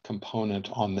component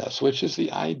on this, which is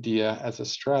the idea as a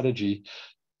strategy: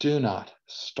 do not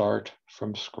start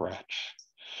from scratch.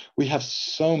 We have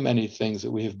so many things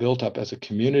that we have built up as a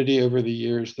community over the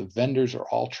years. The vendors are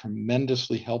all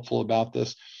tremendously helpful about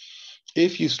this.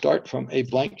 If you start from a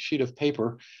blank sheet of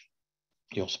paper,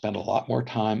 you'll spend a lot more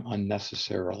time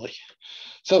unnecessarily.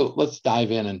 So let's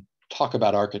dive in and talk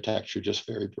about architecture just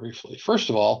very briefly. First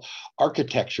of all,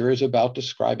 architecture is about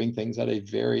describing things at a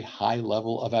very high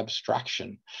level of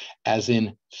abstraction, as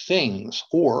in things,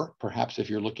 or perhaps if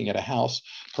you're looking at a house,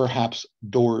 perhaps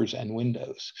doors and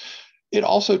windows. It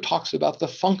also talks about the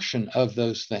function of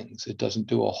those things. It doesn't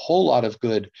do a whole lot of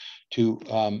good to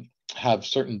have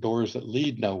certain doors that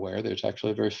lead nowhere. There's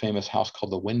actually a very famous house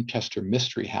called the Winchester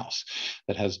Mystery House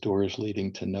that has doors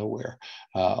leading to nowhere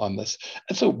on this.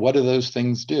 And so what do those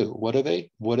things do? What do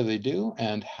they do?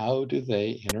 And how do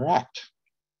they interact?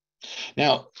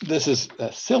 Now, this is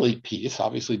a silly piece,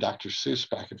 obviously Dr. Seuss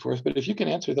back and forth, but if you can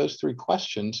answer those three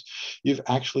questions, you've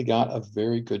actually got a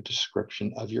very good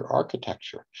description of your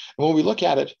architecture. And when we look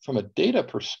at it from a data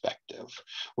perspective,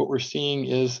 what we're seeing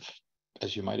is,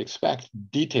 as you might expect,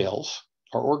 details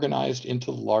are organized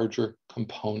into larger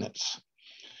components.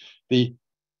 The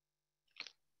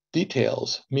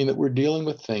details mean that we're dealing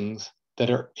with things that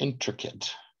are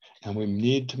intricate, and we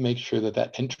need to make sure that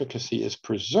that intricacy is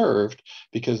preserved,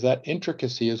 because that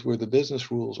intricacy is where the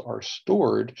business rules are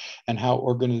stored and how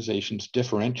organizations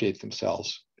differentiate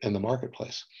themselves in the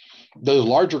marketplace. Those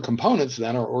larger components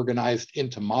then are organized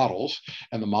into models,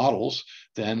 and the models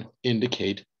then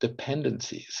indicate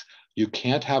dependencies. You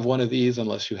can't have one of these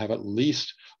unless you have at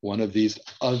least one of these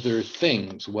other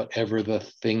things, whatever the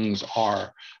things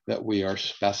are that we are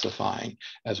specifying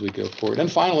as we go forward. And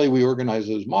finally, we organize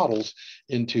those models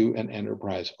into an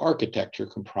enterprise architecture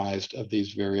comprised of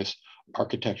these various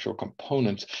architectural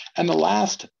components. And the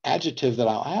last adjective that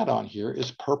I'll add on here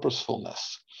is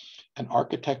purposefulness. An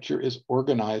architecture is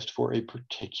organized for a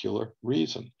particular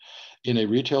reason. In a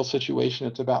retail situation,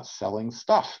 it's about selling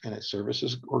stuff. In a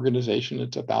services organization,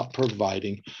 it's about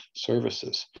providing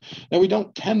services. Now, we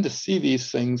don't tend to see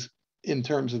these things in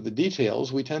terms of the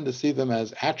details. We tend to see them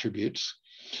as attributes.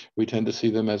 We tend to see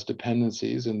them as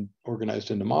dependencies and organized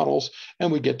into models,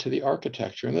 and we get to the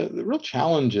architecture. And the real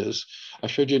challenge is, I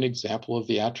showed you an example of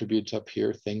the attributes up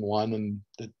here, thing one, and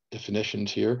the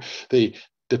definitions here. The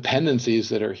dependencies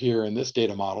that are here in this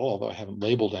data model, although I haven't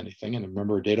labeled anything. And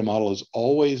remember, a data model is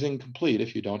always incomplete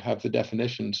if you don't have the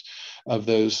definitions of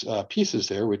those pieces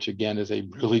there, which again is a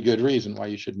really good reason why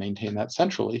you should maintain that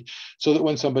centrally, so that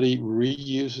when somebody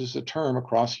reuses a term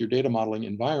across your data modeling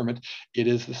environment, it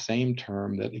is the same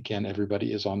term that, again,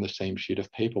 everybody is on the same sheet of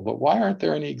paper. But why aren't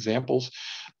there any examples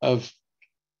of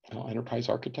enterprise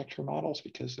architecture models?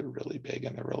 Because they're really big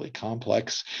and they're really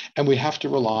complex, and we have to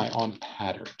rely on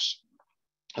patterns.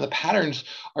 The patterns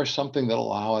are something that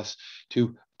allow us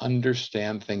to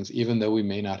understand things, even though we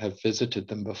may not have visited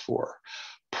them before.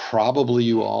 Probably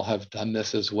you all have done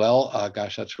this as well.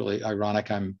 Gosh, that's really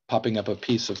ironic. I'm popping up a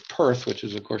piece of Perth, which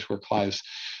is, of course, where Clive's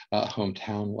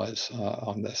hometown was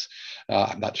on this.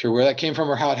 I'm not sure where that came from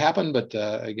or how it happened, but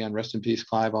again, rest in peace,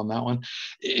 Clive, on that one.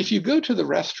 If you go to the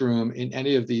restroom in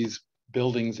any of these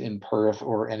buildings in Perth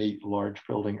or any large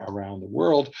building around the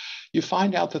world, you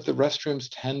find out that the restrooms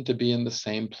tend to be in the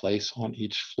same place on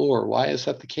each floor. Why is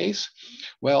that the case?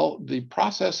 Well, the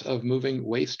process of moving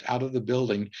waste out of the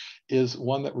building is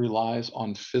one that relies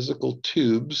on physical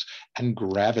tubes and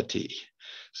gravity.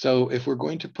 So if we're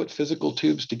going to put physical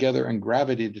tubes together and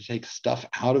gravity to take stuff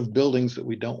out of buildings that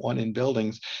we don't want in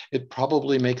buildings, it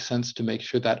probably makes sense to make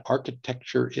sure that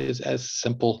architecture is as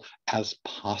simple as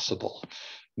possible.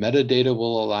 Metadata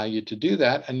will allow you to do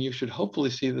that, and you should hopefully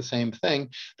see the same thing,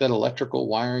 that electrical,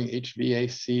 wiring,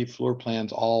 HVAC, floor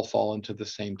plans all fall into the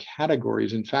same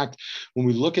categories. In fact, when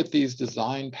we look at these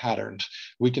design patterns,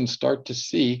 we can start to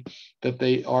see that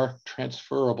they are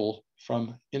transferable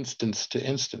from instance to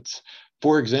instance.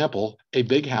 For example, a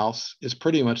big house is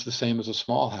pretty much the same as a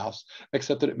small house,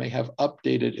 except that it may have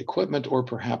updated equipment or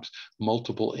perhaps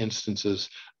multiple instances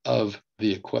of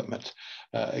the equipment.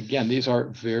 Again, these are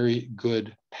very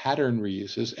good pattern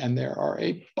reuses, and there are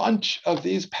a bunch of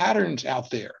these patterns out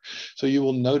there. So you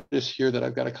will notice here that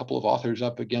I've got a couple of authors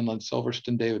up, again, Len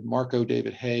Silverstein, David Marco,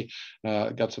 David Hay,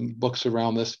 got some books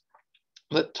around this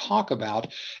that talk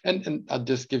about, and I'll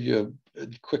just give you a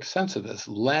quick sense of this.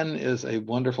 Len is a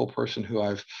wonderful person who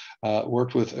I've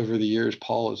worked with over the years,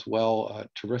 Paul as well,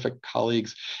 terrific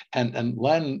colleagues, and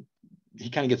Len, he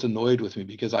kind of gets annoyed with me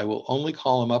because I will only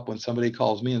call him up when somebody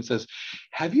calls me and says,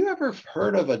 have you ever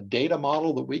heard of a data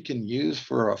model that we can use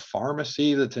for a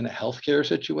pharmacy that's in a healthcare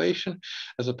situation,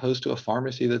 as opposed to a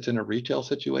pharmacy that's in a retail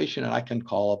situation? And I can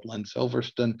call up Len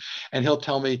Silverstein and he'll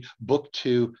tell me book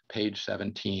 2, page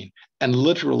 17. And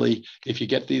literally, if you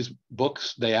get these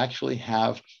books, they actually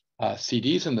have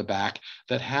CDs in the back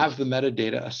that have the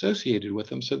metadata associated with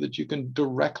them so that you can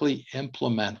directly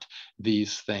implement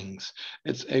these things.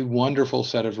 It's a wonderful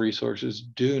set of resources.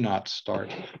 Do not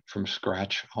start from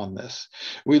scratch on this.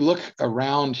 We look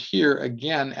around here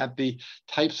again at the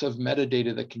types of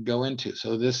metadata that can go into.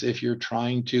 So this, if you're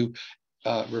trying to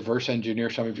reverse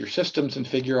engineer some of your systems and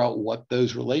figure out what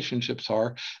those relationships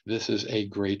are, this is a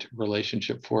great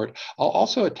relationship for it. I'll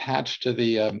also attach to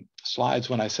the slides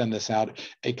when I send this out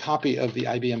a copy of the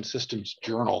IBM Systems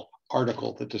Journal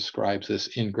article that describes this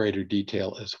in greater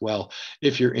detail as well,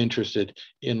 if you're interested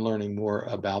in learning more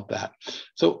about that.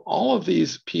 So all of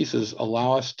these pieces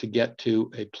allow us to get to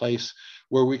a place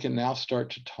where we can now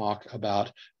start to talk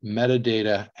about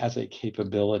metadata as a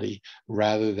capability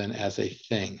rather than as a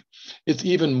thing. It's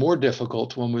even more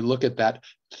difficult when we look at that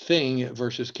thing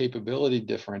versus capability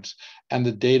difference, and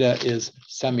the data is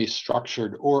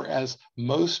semi-structured, or as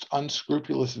most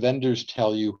unscrupulous vendors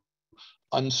tell you,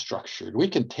 unstructured. We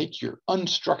can take your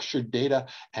unstructured data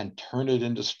and turn it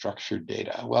into structured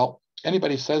data. Well,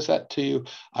 anybody says that to you,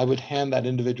 I would hand that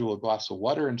individual a glass of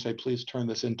water and say, please turn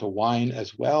this into wine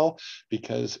as well,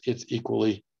 because it's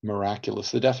equally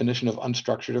miraculous. The definition of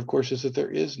unstructured, of course, is that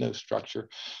there is no structure,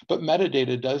 but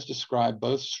metadata does describe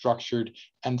both structured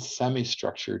and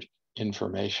semi-structured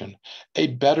information. A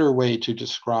better way to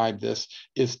describe this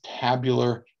is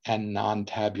tabular and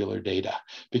non-tabular data,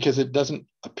 because it doesn't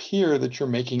appear that you're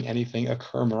making anything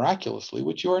occur miraculously,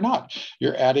 which you are not.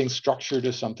 You're adding structure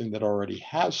to something that already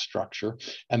has structure,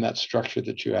 and that structure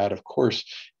that you add, of course,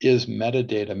 is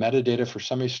metadata. Metadata for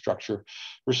semi-structure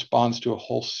responds to a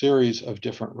whole series of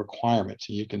different requirements,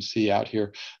 and you can see out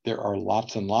here there are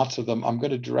lots and lots of them. I'm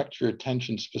going to direct your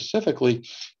attention specifically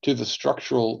to the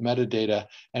structural metadata,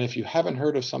 and if you haven't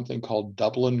heard of something called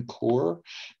Dublin Core,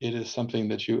 it is something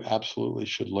that you absolutely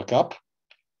should look up.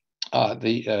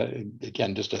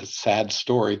 Again, just a sad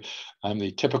story. I'm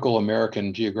the typical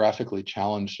American geographically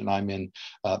challenged, and I'm in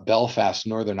Belfast,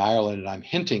 Northern Ireland, and I'm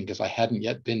hinting because I hadn't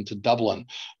yet been to Dublin.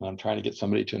 And I'm trying to get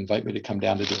somebody to invite me to come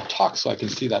down to do a talk so I can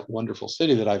see that wonderful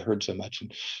city that I've heard so much.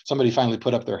 And somebody finally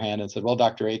put up their hand and said, well,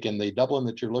 Dr. Aiken, the Dublin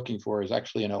that you're looking for is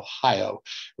actually in Ohio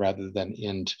rather than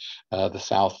in the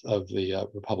south of the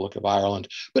Republic of Ireland.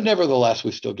 But nevertheless,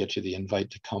 we still get you the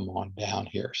invite to come on down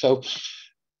here. So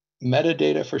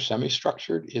metadata for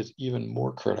semi-structured is even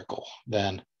more critical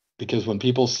than, because when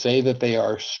people say that they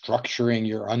are structuring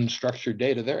your unstructured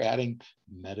data, they're adding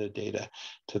metadata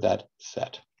to that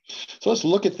set. So let's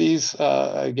look at these,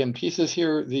 again, pieces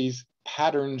here. These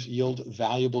patterns yield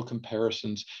valuable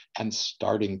comparisons and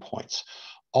starting points.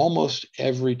 Almost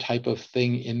every type of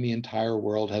thing in the entire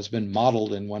world has been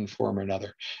modeled in one form or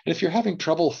another. And if you're having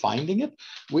trouble finding it,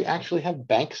 we actually have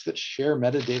banks that share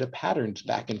metadata patterns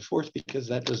back and forth, because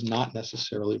that does not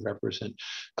necessarily represent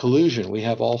collusion. We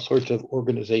have all sorts of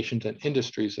organizations and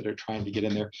industries that are trying to get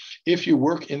in there. If you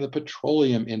work in the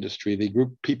petroleum industry, the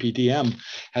group PPDM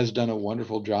has done a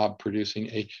wonderful job producing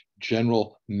a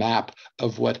general map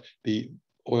of what the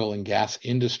oil and gas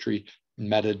industry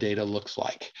metadata looks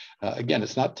like. Again,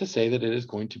 it's not to say that it is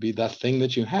going to be the thing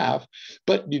that you have,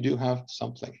 but you do have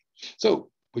something. So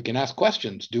we can ask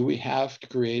questions. Do we have to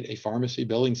create a pharmacy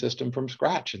billing system from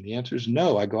scratch? And the answer is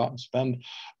no. I go out and spend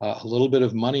a little bit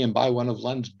of money and buy one of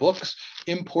Len's books,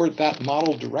 import that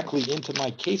model directly into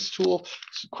my case tool,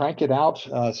 crank it out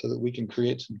so that we can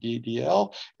create some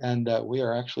DDL. And we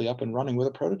are actually up and running with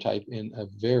a prototype in a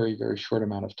very, very short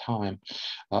amount of time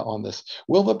on this.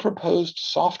 Will the proposed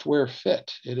software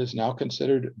fit? It is now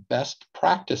considered best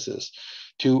practices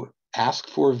to ask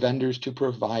for vendors to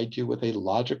provide you with a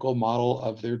logical model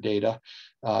of their data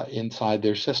inside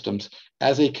their systems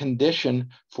as a condition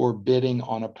for bidding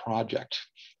on a project.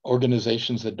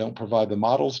 Organizations that don't provide the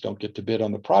models don't get to bid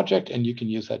on the project, and you can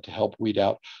use that to help weed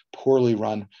out poorly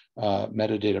run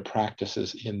metadata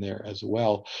practices in there as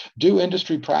well. Do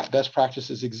industry best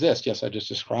practices exist? Yes, I just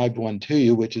described one to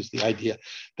you, which is the idea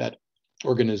that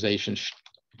organizations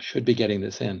should be getting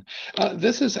this in.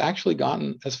 This has actually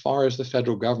gotten as far as the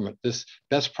federal government. This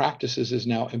best practices is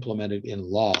now implemented in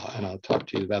law, and I'll talk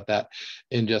to you about that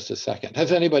in just a second.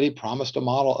 Has anybody published a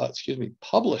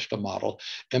model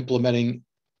implementing,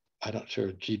 I'm not sure,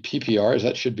 GPPR,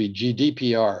 that should be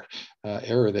GDPR,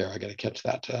 error there. I got to catch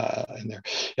that in there.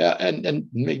 Yeah, and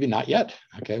maybe not yet.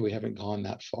 Okay, we haven't gone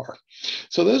that far.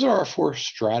 So those are our 4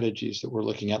 strategies that we're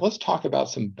looking at. Let's talk about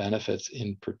some benefits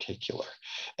in particular.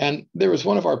 And there was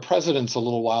one of our presidents a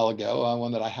little while ago,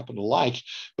 one that I happen to like,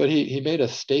 but he made a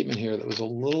statement here that was a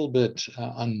little bit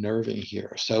unnerving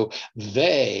here. So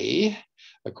they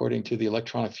according to the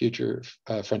Electronic Future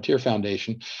Frontier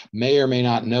Foundation, may or may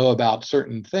not know about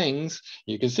certain things.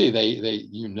 You can see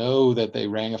you know that they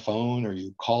rang a phone or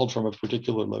you called from a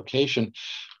particular location,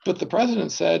 but the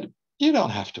president said, you don't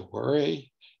have to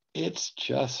worry. It's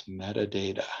just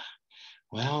metadata.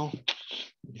 Well,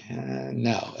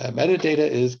 no, metadata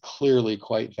is clearly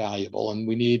quite valuable, and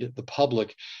we need the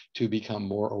public to become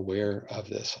more aware of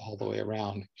this all the way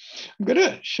around. I'm going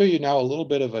to show you now a little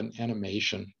bit of an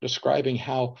animation describing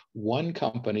how one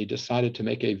company decided to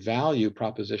make a value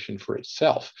proposition for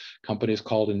itself. The company is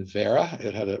called Invera.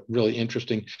 It had a really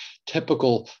interesting,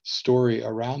 typical story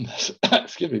around this.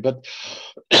 Excuse me, but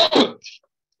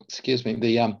excuse me.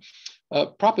 The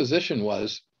proposition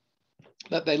was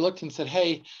that they looked and said,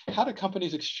 hey, how do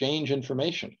companies exchange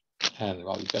information? And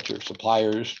well, you've got your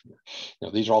suppliers,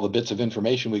 these are all the bits of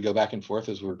information we go back and forth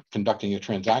as we're conducting a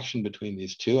transaction between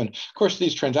these two. And of course,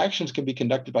 these transactions can be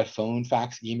conducted by phone,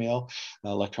 fax, email,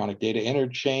 electronic data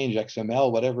interchange,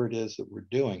 XML, whatever it is that we're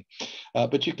doing.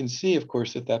 But you can see, of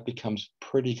course, that becomes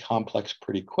pretty complex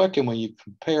pretty quick. And when you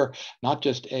compare not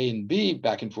just A and B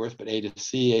back and forth, but A to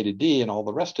C, A to D, and all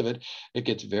the rest of it, it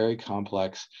gets very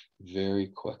complex very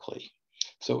quickly.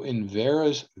 So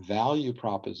Invera's value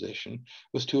proposition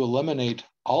was to eliminate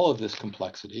all of this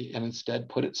complexity and instead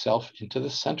put itself into the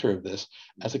center of this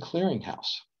as a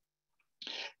clearinghouse.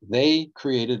 They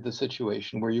created the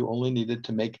situation where you only needed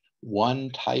to make one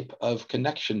type of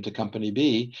connection to company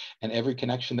B, and every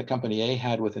connection that company A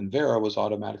had with Invera was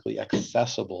automatically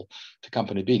accessible to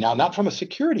company B. Now, not from a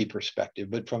security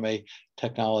perspective, but from a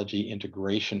technology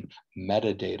integration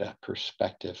metadata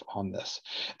perspective on this.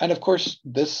 And of course,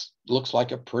 this looks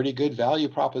like a pretty good value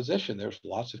proposition. There's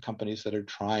lots of companies that are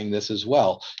trying this as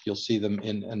well. You'll see them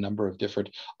in a number of different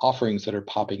offerings that are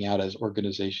popping out as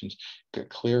organizations get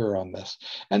clearer on this.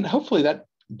 And hopefully that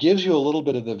gives you a little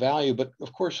bit of the value. But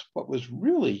of course, what was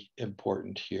really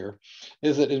important here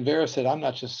is that Invera said, I'm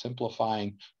not just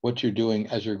simplifying what you're doing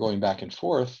as you're going back and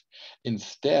forth.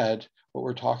 Instead, what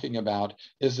we're talking about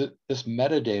is that this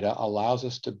metadata allows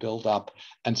us to build up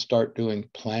and start doing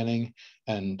planning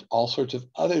and all sorts of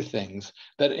other things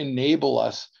that enable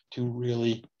us to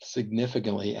really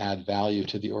significantly add value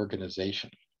to the organization.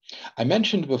 I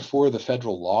mentioned before the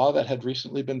federal law that had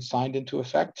recently been signed into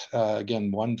effect, again,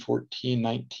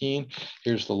 11419.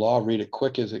 Here's the law, read it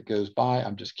quick as it goes by.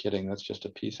 I'm just kidding, that's just a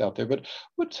piece out there. But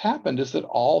what's happened is that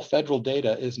all federal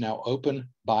data is now open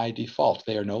by default.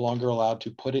 They are no longer allowed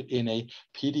to put it in a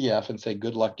PDF and say,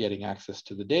 good luck getting access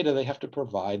to the data. They have to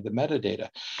provide the metadata.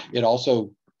 It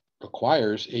also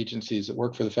requires agencies that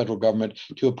work for the federal government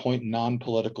to appoint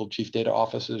non-political chief data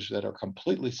officers that are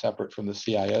completely separate from the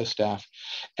CIO staff,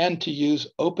 and to use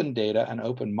open data and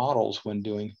open models when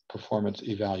doing performance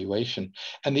evaluation.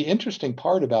 And the interesting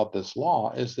part about this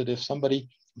law is that if somebody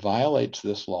violates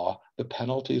this law, the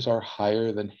penalties are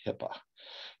higher than HIPAA.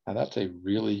 Now that's a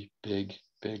really big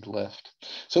lift.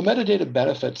 So metadata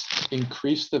benefits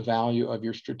increase the value of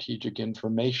your strategic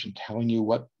information, telling you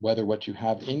whether what you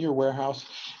have in your warehouse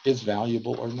is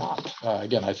valuable or not.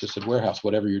 Again, I just said warehouse,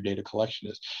 whatever your data collection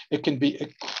is. It can be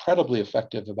incredibly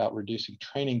effective about reducing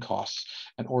training costs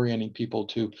and orienting people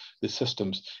to the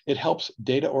systems. It helps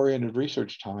data-oriented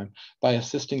research time by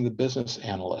assisting the business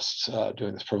analysts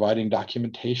doing this, providing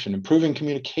documentation, improving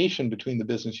communication between the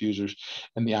business users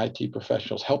and the IT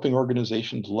professionals, helping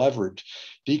organizations leverage,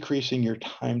 decreasing your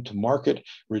time to market,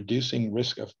 reducing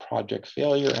risk of project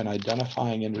failure, and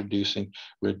identifying and reducing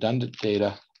redundant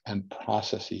data and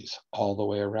processes all the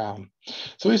way around.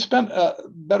 So we spent a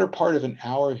better part of an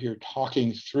hour here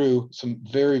talking through some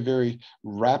very, very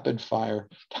rapid fire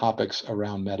topics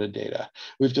around metadata.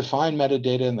 We've defined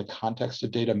metadata in the context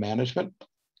of data management.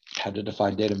 Had to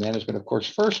define data management, of course,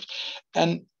 first,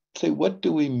 and say, what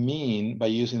do we mean by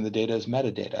using the data as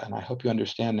metadata? And I hope you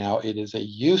understand now it is a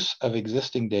use of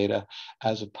existing data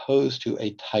as opposed to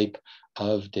a type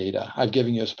of data. I've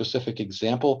given you a specific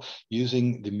example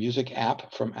using the music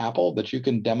app from Apple that you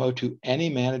can demo to any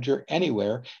manager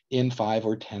anywhere in 5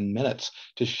 or 10 minutes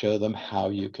to show them how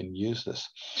you can use this.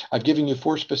 I've given you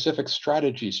 4 specific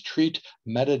strategies. Treat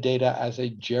metadata as a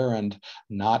gerund,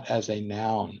 not as a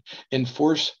noun.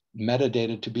 Enforce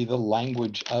metadata to be the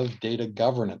language of data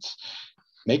governance.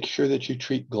 Make sure that you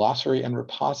treat glossary and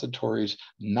repositories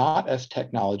not as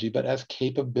technology, but as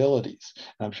capabilities.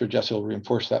 And I'm sure Jesse will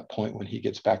reinforce that point when he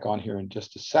gets back on here in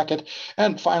just a second.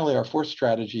 And finally, our 4th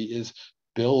strategy is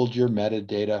build your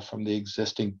metadata from the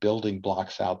existing building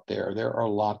blocks out there. There are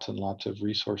lots and lots of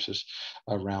resources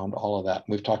around all of that.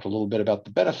 We've talked a little bit about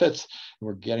the benefits, and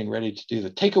we're getting ready to do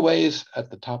the takeaways. At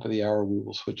the top of the hour, we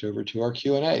will switch over to our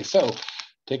Q&A. So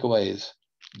takeaways.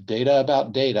 Data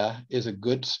about data is a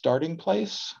good starting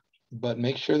place, but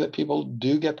make sure that people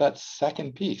do get that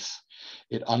second piece.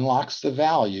 It unlocks the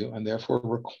value and therefore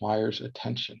requires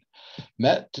attention.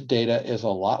 Metadata is a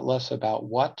lot less about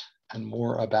what and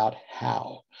more about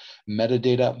how.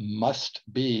 Metadata must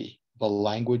be the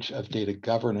language of data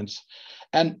governance,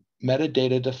 and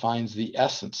metadata defines the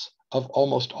essence of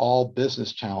almost all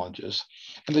business challenges.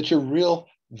 And that your real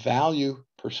value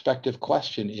perspective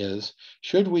question is,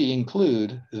 should we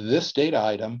include this data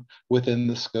item within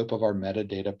the scope of our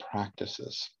metadata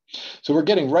practices? So we're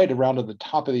getting right around to the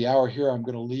top of the hour here. I'm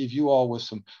going to leave you all with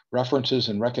some references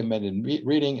and recommended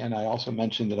reading. And I also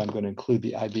mentioned that I'm going to include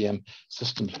the IBM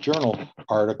Systems Journal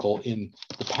article in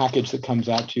the package that comes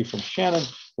out to you from Shannon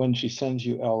when she sends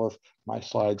you all of my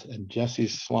slides and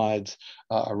Jesse's slides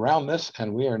around this.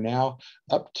 And we are now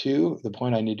up to the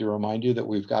point I need to remind you that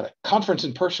we've got a conference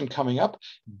in person coming up,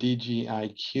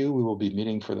 DGIQ. We will be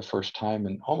meeting for the first time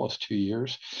in almost 2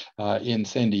 years in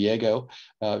San Diego,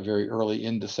 very early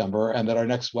in December. And that our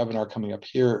next webinar coming up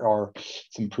here are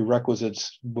some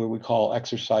prerequisites, what we call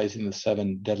exercising the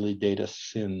 7 deadly data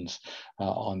sins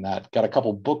on that. Got a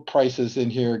couple book prices in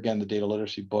here. Again, the data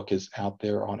literacy book is out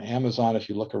there on Amazon. If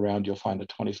you look around, you'll find a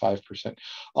 25%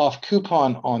 off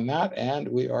coupon on that. And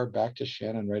we are back to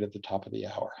Shannon right at the top of the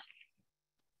hour.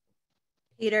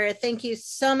 Peter, thank you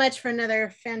so much for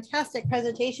another fantastic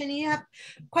presentation. You have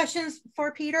questions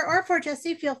for Peter or for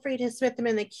Jesse, feel free to submit them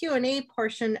in the Q&A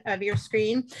portion of your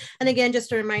screen. And again,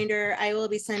 just a reminder, I will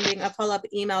be sending a follow-up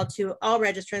email to all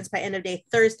registrants by end of day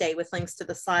Thursday with links to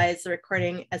the slides, the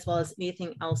recording, as well as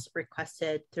anything else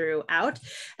requested throughout,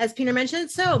 as Peter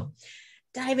mentioned. So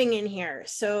diving in here.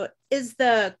 So is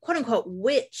the quote unquote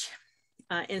which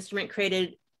instrument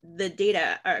created the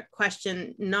data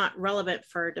question not relevant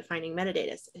for defining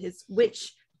metadata? Is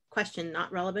which question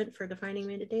not relevant for defining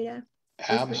metadata?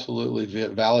 Absolutely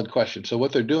valid question. So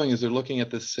what they're doing is they're looking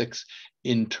at the 6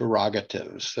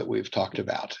 interrogatives that we've talked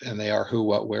about, and they are who,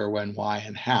 what, where, when, why,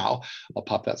 and how. I'll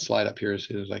pop that slide up here as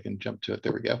soon as I can jump to it.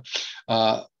 There we go.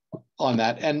 On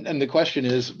that, and the question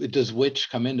is, does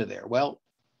which come into there? Well,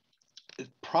 it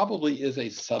probably is a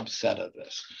subset of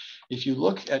this. If you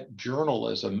look at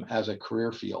journalism as a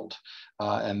career field,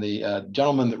 and the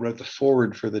gentleman that wrote the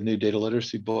foreword for the new data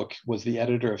literacy book was the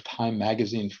editor of Time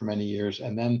magazine for many years,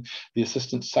 and then the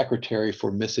assistant secretary for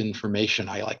misinformation,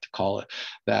 I like to call it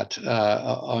that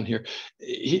on here.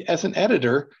 As an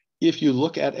editor, if you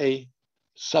look at a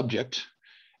subject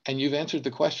and you've answered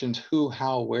the questions who,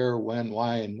 how, where, when,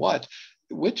 why, and what,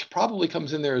 which probably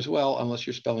comes in there as well, unless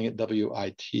you're spelling it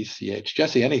W-I-T-C-H.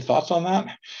 Jesse, any thoughts on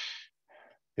that?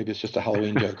 Maybe it's just a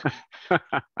Halloween joke.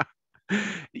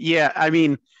 Yeah, I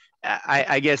mean,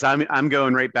 I guess I'm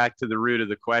going right back to the root of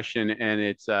the question, and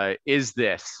it's is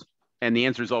this? And the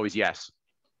answer is always yes.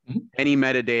 Mm-hmm. Any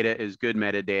metadata is good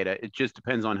metadata. It just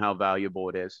depends on how valuable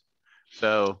it is.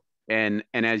 So, and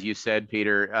as you said,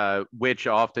 Peter, which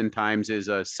oftentimes is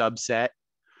a subset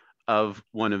of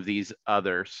one of these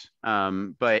others.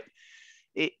 But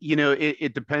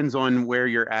it depends on where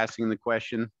you're asking the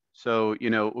question. So,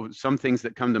 some things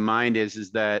that come to mind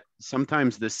is that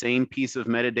sometimes the same piece of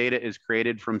metadata is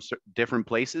created from different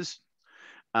places.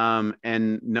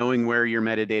 And knowing where your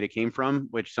metadata came from,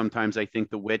 which sometimes I think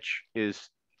the which is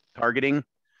targeting,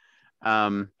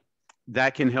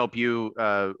 that can help you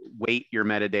weight your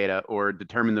metadata or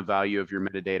determine the value of your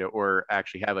metadata, or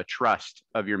actually have a trust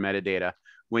of your metadata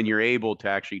when you're able to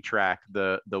actually track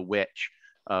the which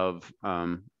of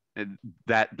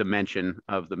that dimension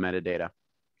of the metadata.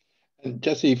 And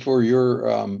Jesse, for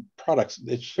your products,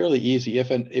 it's fairly easy.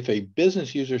 If a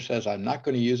business user says, I'm not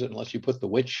going to use it unless you put the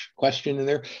which question in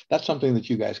there, that's something that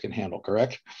you guys can handle,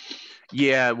 correct?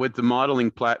 Yeah, with the modeling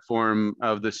platform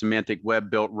of the semantic web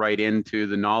built right into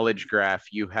the knowledge graph,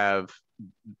 you have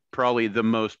probably the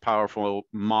most powerful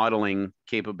modeling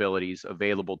capabilities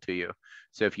available to you.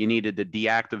 So if you needed to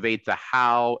deactivate the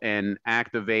how and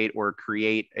activate or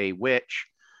create a which,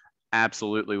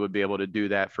 absolutely would be able to do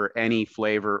that for any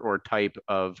flavor or type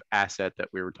of asset that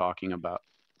we were talking about.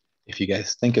 If you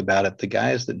guys think about it, the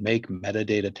guys that make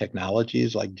metadata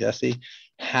technologies like Jesse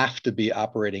have to be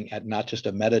operating at not just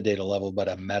a metadata level, but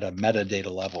a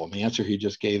metadata level. And the answer he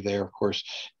just gave there, of course,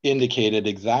 indicated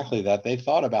exactly that. They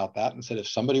thought about that and said, if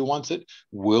somebody wants it,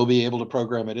 we'll be able to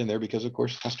program it in there, because of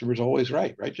course, customer's always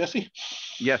right, Jesse?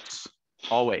 Yes,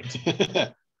 always.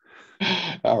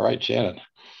 All right, Shannon.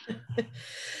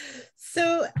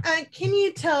 So can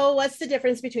you tell what's the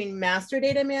difference between master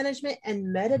data management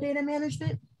and metadata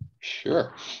management?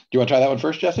 Sure. Do you want to try that one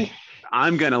first, Jesse?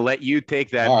 I'm going to let you take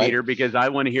that, Peter, because I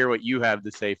want to hear what you have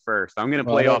to say first. I'm going to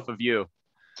play off of you.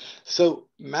 So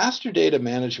master data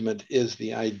management is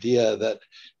the idea that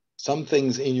some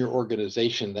things in your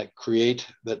organization that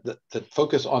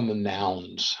focus on the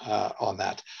nouns on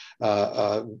that,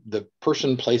 the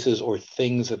person, places, or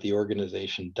things that the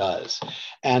organization does.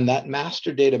 And that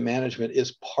master data management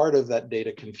is part of that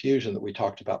data confusion that we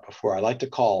talked about before. I like to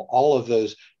call all of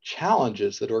those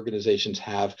challenges that organizations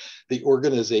have the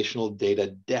organizational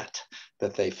data debt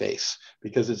that they face,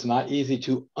 because it's not easy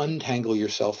to untangle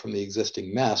yourself from the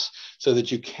existing mess so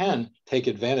that you can take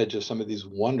advantage of some of these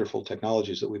wonderful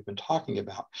technologies that we've been talking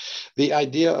about. The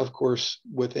idea, of course,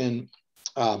 within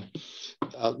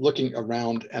looking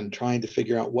around and trying to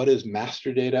figure out what is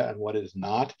master data and what is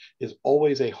not is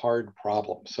always a hard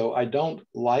problem. So I don't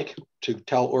like to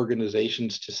tell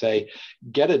organizations to say,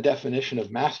 get a definition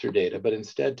of master data, but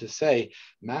instead to say,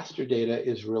 master data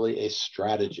is really a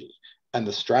strategy. And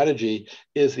the strategy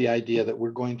is the idea that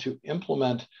we're going to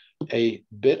implement a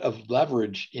bit of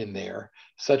leverage in there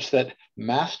such that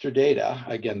master data,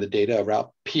 again, the data around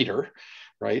Peter,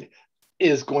 right,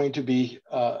 is going to be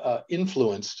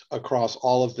influenced across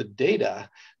all of the data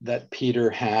that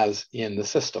Peter has in the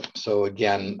system. So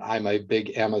again, I'm a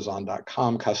big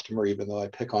Amazon.com customer, even though I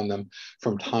pick on them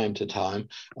from time to time,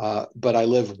 but I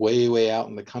live way, way out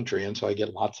in the country. And so I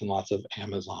get lots and lots of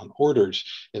Amazon orders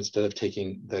instead of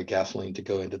taking the gasoline to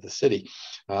go into the city.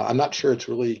 I'm not sure it's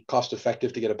really cost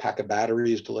effective to get a pack of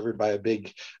batteries delivered by a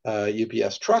big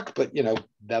UPS truck, but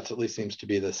that's at least seems to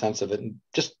be the sense of it. And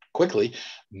just quickly,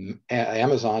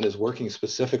 Amazon is working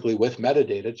specifically with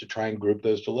metadata to try and group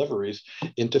those deliveries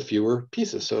into fewer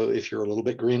pieces. So if you're a little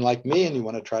bit green like me and you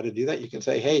want to try to do that, you can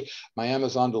say, hey, my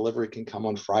Amazon delivery can come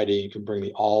on Friday. You can bring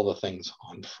me all the things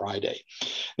on Friday.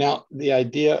 Now, the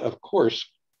idea, of course,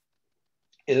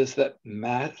 is that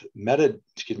master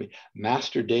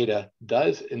data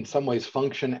does in some ways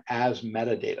function as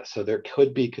metadata. So there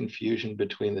could be confusion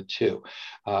between the two.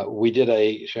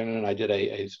 Shannon and I did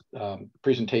a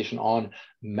presentation on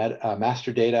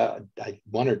master data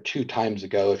one or two times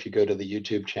ago. If you go to the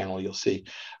YouTube channel, you'll see,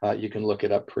 you can look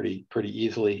it up pretty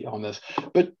easily on this.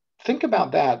 But think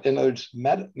about that. In other words,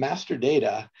 master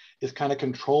data is kind of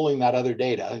controlling that other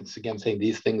data. It's again saying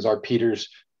these things are Peter's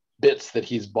bits that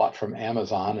he's bought from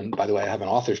Amazon. And by the way, I have an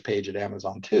authors page at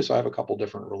Amazon too. So I have a couple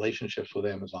different relationships with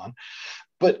Amazon.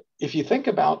 But if you think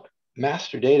about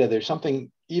master data, there's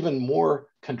something even more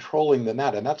controlling than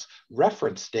that. And that's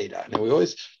reference data. Now we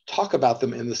always talk about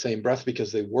them in the same breath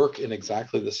because they work in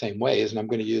exactly the same ways. And I'm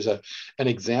going to use an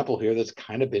example here that's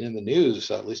kind of been in the news,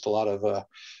 at least a lot of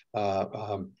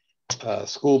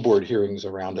school board hearings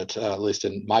around it, at least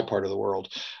in my part of the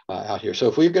world out here. So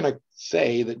if we're going to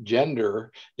say that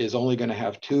gender is only going to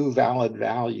have two valid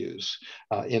values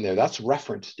in there, that's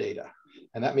reference data.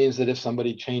 And that means that if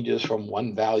somebody changes from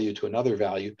one value to another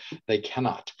value, they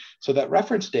cannot. So that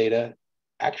reference data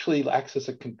actually acts as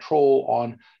a control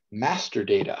on master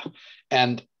data.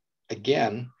 And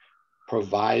again,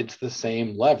 provides the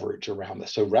same leverage around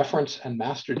this. So reference and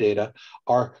master data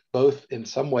are both in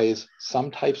some ways,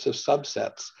 some types of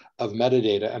subsets of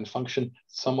metadata and function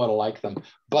somewhat alike them,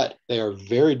 but they are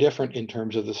very different in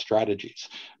terms of the strategies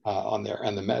on there.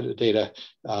 And the metadata,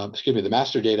 the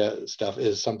master data stuff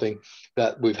is something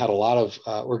that we've had a lot of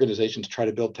organizations try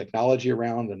to build technology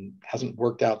around and hasn't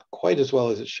worked out quite as well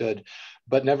as it should.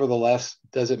 But nevertheless,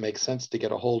 does it make sense to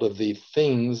get a hold of the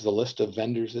things, the list of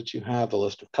vendors that you have, the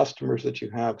list of customers that you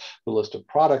have, the list of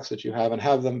products that you have, and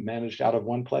have them managed out of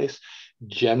one place?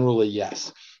 Generally,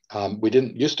 yes. We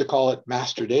didn't used to call it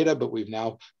master data, but we've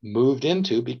now moved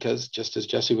into, because just as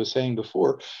Jesse was saying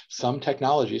before, some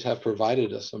technologies have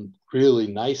provided us some really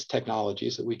nice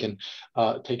technologies that we can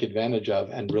take advantage of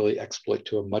and really exploit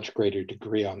to a much greater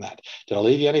degree on that. Did I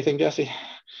leave you anything, Jesse?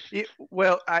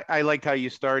 Well, I liked how you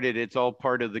started. It's all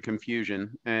part of the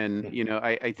confusion. And,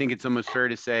 I think it's almost fair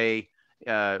to say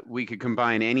we could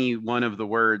combine any one of the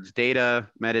words data,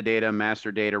 metadata,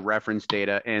 master data, reference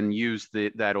data, and use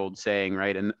that old saying,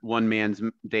 right? And one man's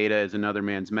data is another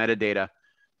man's metadata.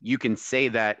 You can say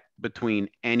that between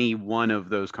any one of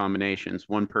those combinations.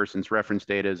 One person's reference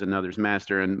data is another's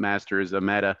master, and master is a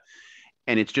meta.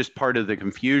 And it's just part of the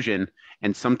confusion.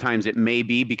 And sometimes it may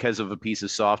be because of a piece of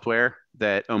software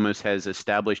that almost has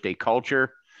established a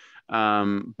culture.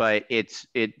 But it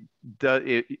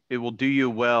will do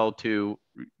you well to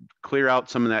clear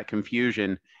out some of that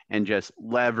confusion and just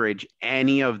leverage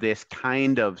any of this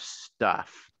kind of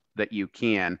stuff that you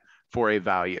can for a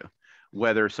value,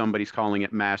 whether somebody's calling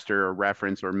it master or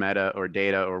reference or meta or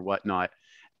data or whatnot,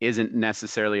 isn't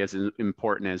necessarily as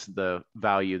important as the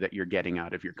value that you're getting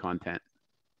out of your content.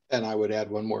 And I would add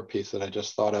one more piece that I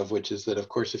just thought of, which is that, of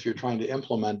course, if you're trying to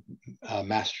implement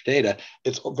master data,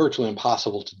 it's virtually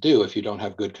impossible to do if you don't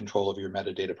have good control of your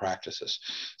metadata practices.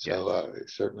 So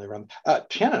certainly run.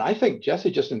 Shannon, I think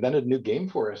Jesse just invented a new game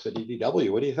for us at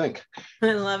EDW. What do you think?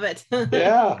 I love it.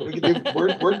 Yeah, we could do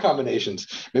word combinations.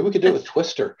 Maybe we could do it with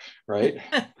Twister, right?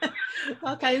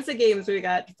 All kinds of games we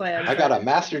got planned. I got a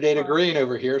master data green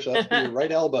over here, so that's for your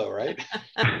right elbow, right?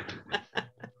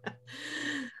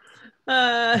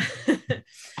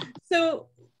 So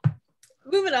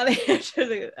moving on here to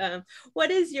the,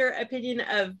 what is your opinion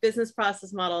of business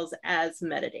process models as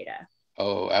metadata?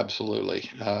 Oh, absolutely.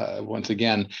 Once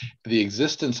again, the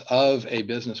existence of a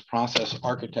business process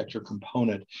architecture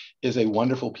component is a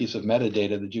wonderful piece of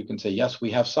metadata that you can say, yes,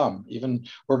 we have some. Even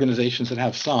organizations that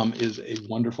have some is a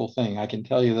wonderful thing. I can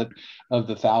tell you that of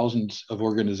the thousands of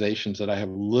organizations that I have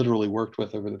literally worked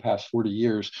with over the past 40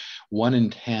 years, 1 in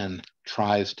 10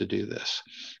 tries to do this.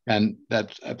 And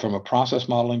that, from a process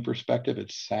modeling perspective,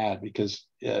 it's sad because,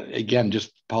 again,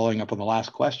 just following up on the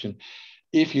last question,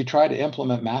 if you try to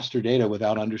implement master data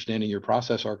without understanding your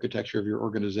process architecture of your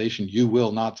organization, you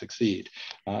will not succeed.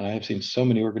 And I have seen so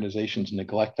many organizations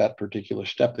neglect that particular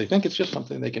step. They think it's just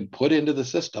something they can put into the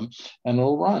system and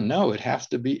it'll run. No, it has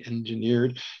to be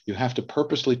engineered. You have to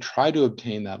purposely try to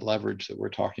obtain that leverage that we're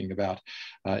talking about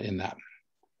in that.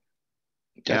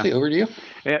 Jesse, over to you.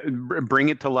 Yeah, bring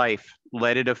it to life.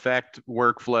 Let it affect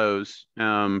workflows,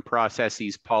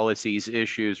 processes, policies,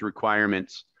 issues,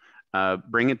 requirements.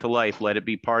 Bring it to life. Let it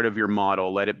be part of your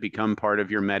model. Let it become part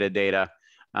of your metadata,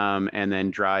 and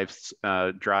then drive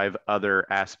other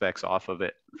aspects off of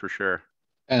it for sure.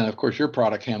 And of course, your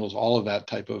product handles all of that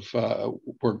type of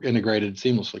work integrated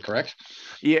seamlessly, correct?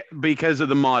 Yeah, because of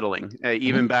the modeling.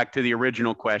 Even back to the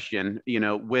original question,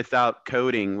 without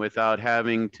coding, without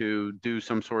having to do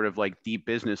some sort of like deep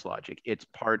business logic, it's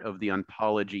part of the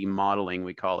ontology modeling,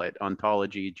 we call it.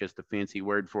 Ontology, just a fancy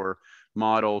word for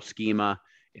model, schema,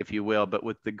 if you will. But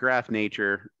with the graph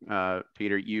nature,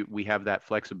 Peter, we have that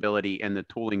flexibility and the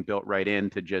tooling built right in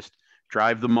to just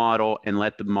drive the model and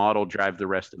let the model drive the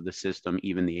rest of the system,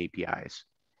 even the APIs.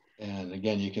 And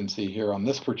again, you can see here on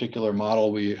this particular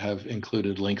model, we have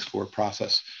included links for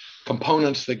process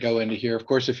components that go into here. Of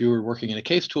course, if you were working in a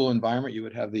case tool environment, you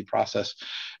would have the process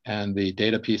and the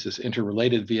data pieces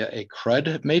interrelated via a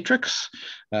CRUD matrix.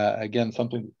 Again,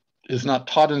 something is not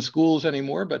taught in schools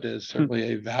anymore, but is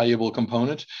certainly a valuable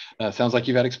component. Sounds like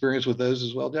you've had experience with those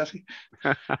as well, Jesse.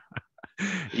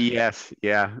 Yes,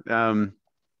 yeah.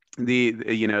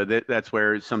 That's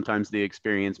where sometimes the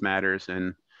experience matters,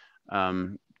 and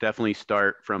definitely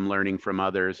start from learning from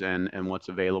others and what's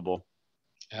available.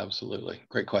 Absolutely.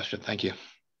 Great question. Thank you.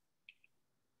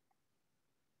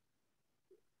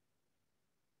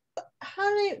 How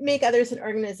do we make others in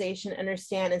organization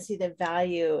understand and see the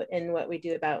value in what we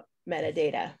do about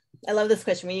metadata? I love this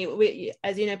question. We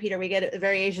as you know, Peter, we get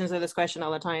variations of this question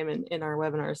all the time in our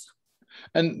webinars.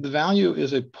 And the value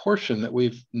is a portion that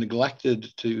we've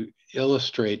neglected to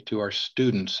illustrate to our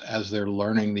students as they're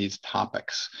learning these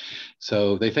topics.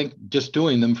 So they think just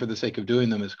doing them for the sake of doing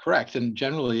them is correct, and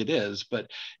generally it is.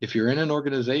 But if you're in an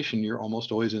organization, you're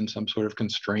almost always in some sort of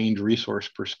constrained resource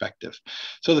perspective.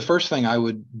 So the first thing I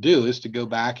would do is to go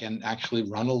back and actually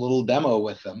run a little demo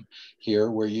with them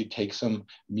here, where you take some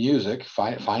music,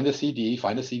 find a CD,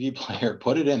 find a CD player,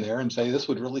 put it in there and say, this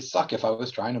would really suck if I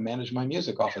was trying to manage my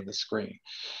music off of the screen.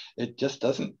 It just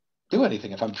doesn't do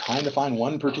anything. If I'm trying to find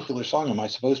one particular song, am I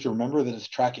supposed to remember that it's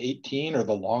track 18 or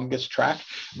the longest track?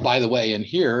 By the way, in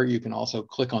here, you can also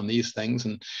click on these things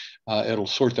and it'll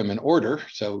sort them in order.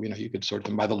 So, you could sort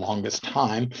them by the longest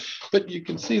time, but you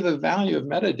can see the value of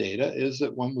metadata is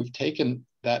that when we've taken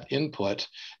that input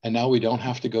and now we don't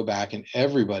have to go back and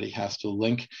everybody has to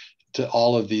link to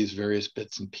all of these various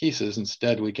bits and pieces.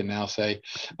 Instead, we can now say,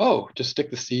 oh, just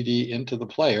stick the CD into the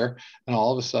player, and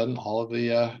all of a sudden, all of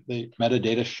the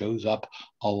metadata shows up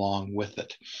along with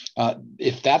it.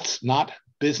 If that's not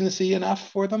businessy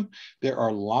enough for them, there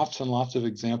are lots and lots of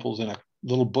examples in a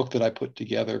little book that I put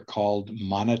together called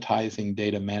Monetizing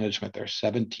Data Management. There are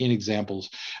 17 examples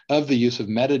of the use of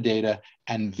metadata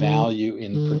and value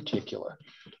in particular.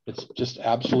 It's just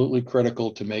absolutely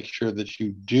critical to make sure that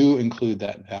you do include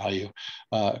that value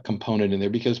component in there,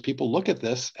 because people look at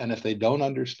this and if they don't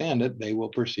understand it, they will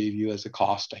perceive you as a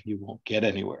cost and you won't get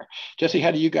anywhere. Jesse,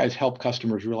 how do you guys help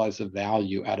customers realize the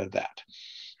value out of that?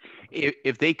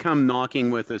 If they come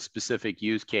knocking with a specific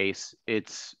use case,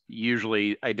 it's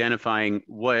usually identifying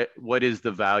what is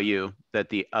the value that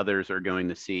the others are going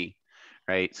to see,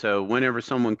 right? So whenever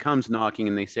someone comes knocking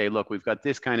and they say, look, we've got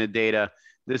this kind of data,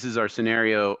 this is our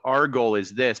scenario, our goal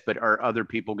is this, but are other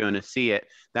people going to see it?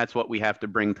 That's what we have to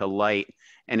bring to light.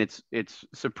 And it's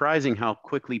surprising how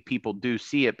quickly people do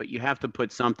see it, but you have to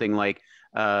put something like,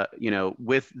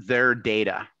 with their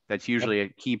data. That's usually a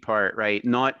key part, right?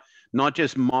 Not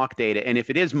just mock data. And if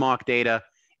it is mock data,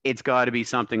 it's got to be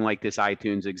something like this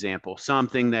iTunes example,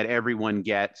 something that everyone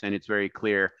gets and it's very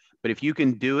clear. But if you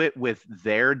can do it with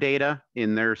their data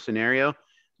in their scenario,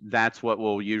 that's what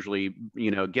will usually,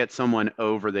 get someone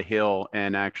over the hill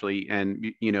and actually,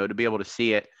 to be able to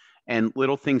see it. And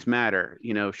little things matter,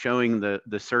 showing the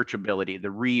searchability, the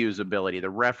reusability, the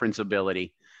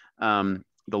referenceability.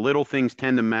 The little things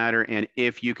tend to matter. And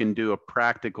if you can do a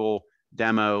practical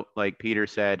demo, like Peter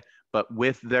said, but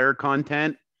with their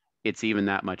content, it's even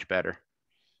that much better.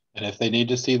 And if they need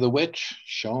to see the witch,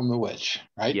 show them the witch,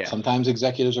 right? Yeah. Sometimes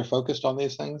executives are focused on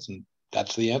these things, and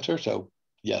that's the answer. So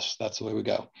yes, that's the way we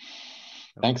go.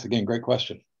 Thanks again. Great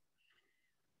question.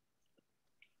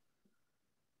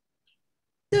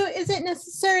 So is it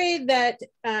necessary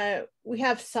that we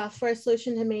have software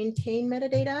solution to maintain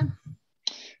metadata?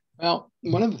 Well,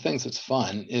 one of the things that's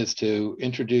fun is to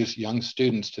introduce young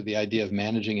students to the idea of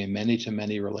managing a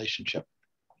many-to-many relationship.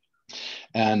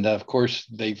 And of course,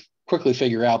 they quickly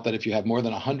figure out that if you have more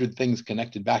than 100 things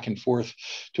connected back and forth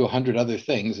to 100 other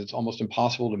things, it's almost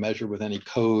impossible to measure with any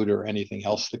code or anything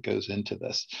else that goes into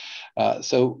this.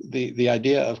 So the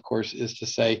idea, of course, is to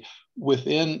say,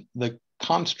 within the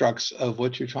constructs of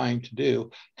what you're trying to do,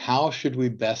 how should we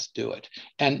best do it?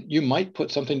 And you might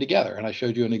put something together. And I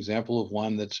showed you an example of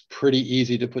one that's pretty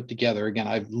easy to put together. Again,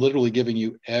 I've literally given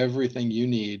you everything you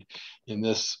need in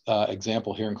this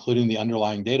example here, including the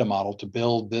underlying data model, to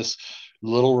build this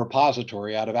little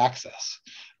repository out of Access.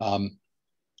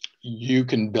 You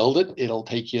can build it. It'll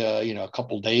take you, a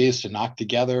couple days to knock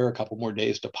together, a couple more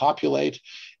days to populate,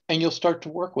 and you'll start to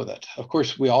work with it. Of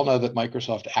course, we all know that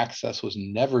Microsoft Access was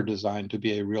never designed to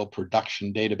be a real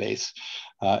production database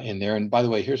in there. And by the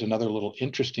way, here's another little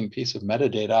interesting piece of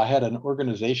metadata. I had an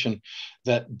organization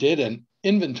that did an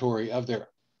inventory of their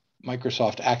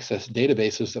Microsoft Access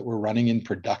databases that were running in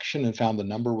production and found the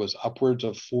number was upwards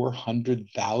of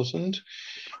 400,000.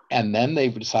 And then they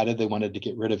decided they wanted to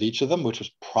get rid of each of them, which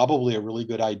was probably a really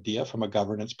good idea from a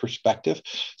governance perspective.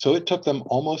 So it took them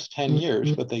almost 10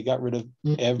 years, but they got rid of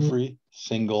every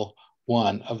single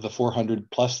one of the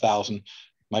 400,000+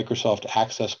 Microsoft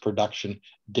Access production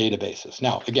databases.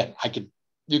 Now, again,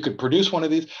 you could produce one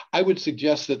of these. I would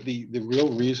suggest that the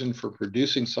real reason for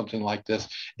producing something like this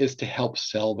is to help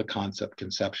sell the concept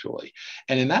conceptually.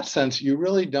 And in that sense, you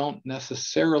really don't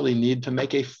necessarily need to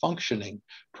make a functioning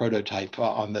prototype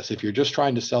on this. If you're just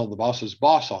trying to sell the boss's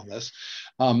boss on this,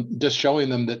 just showing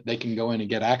them that they can go in and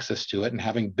get access to it and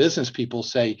having business people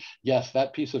say, yes,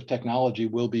 that piece of technology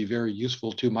will be very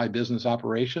useful to my business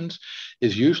operations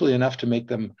is usually enough to make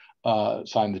them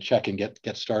sign the check and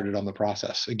get started on the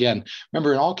process. Again,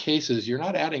 remember, in all cases, you're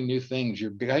not adding new things.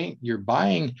 You're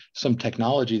buying some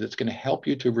technology that's going to help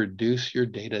you to reduce your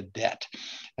data debt.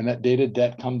 And that data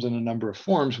debt comes in a number of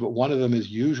forms, but one of them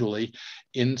is usually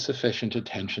insufficient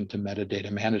attention to metadata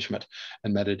management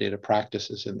and metadata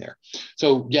practices in there.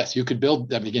 So yes, you could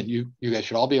build, again, you guys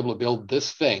should all be able to build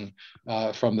this thing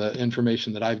from the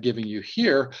information that I've given you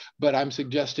here, but I'm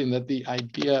suggesting that the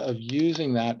idea of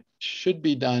using that should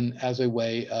be done as a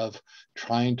way of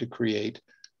trying to create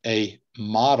a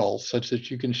model such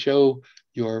that you can show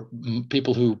your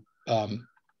people who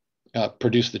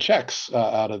produce the checks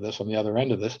out of this on the other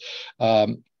end of this,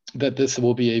 that this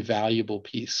will be a valuable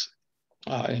piece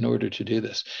in order to do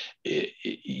this.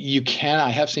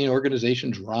 I have seen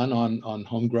organizations run on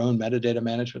homegrown metadata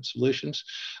management solutions.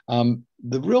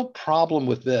 The real problem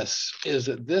with this is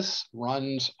that this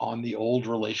runs on the old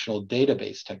relational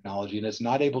database technology and is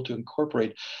not able to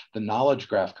incorporate the knowledge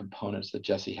graph components that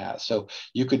Jesse has. So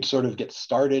you could sort of get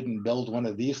started and build one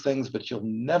of these things, but you'll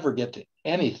never get to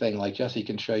anything like Jesse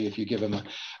can show you if you give him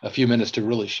a few minutes to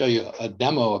really show you a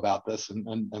demo about this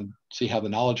and see how the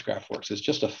knowledge graph works. It's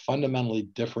just a fundamentally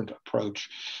different approach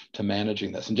to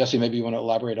managing this. And Jesse, maybe you want to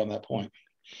elaborate on that point.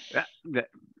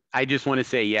 I just want to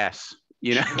say yes.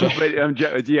 But I'm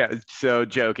so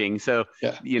joking. So,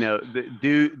 yeah.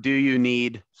 Do you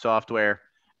need software?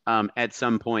 At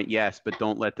some point, yes, but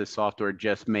don't let the software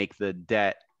just make the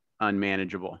debt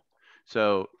unmanageable.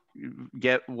 So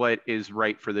get what is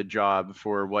right for the job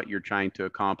for what you're trying to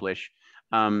accomplish.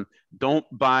 Don't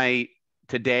buy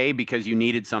today because you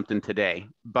needed something today.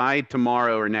 Buy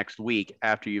tomorrow or next week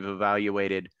after you've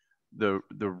evaluated the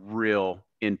real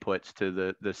inputs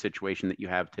to the situation that you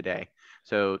have today.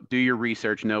 So do your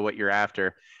research, know what you're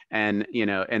after. And,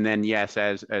 and then yes,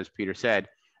 as Peter said,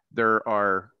 there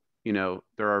are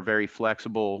very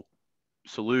flexible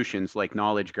solutions like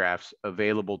knowledge graphs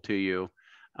available to you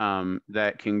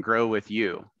that can grow with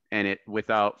you and it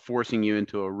without forcing you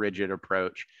into a rigid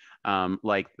approach,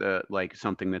 like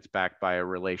something that's backed by a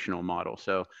relational model.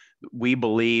 So we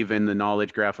believe in the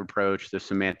knowledge graph approach, the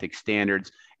semantic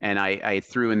standards. And I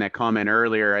threw in that comment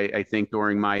earlier, I think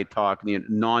during my talk, the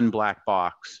non-black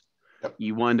box. Yep.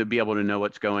 You want to be able to know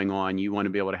what's going on. You want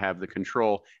to be able to have the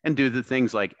control and do the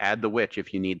things like add the which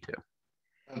if you need to.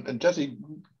 And Jesse,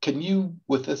 can you,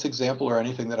 with this example or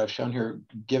anything that I've shown here,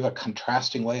 give a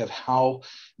contrasting way of how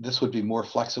this would be more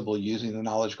flexible using the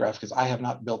knowledge graph? Because I have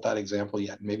not built that example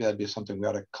yet. Maybe that'd be something we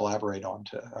ought to collaborate on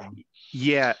to.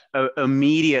 Yeah,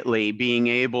 immediately being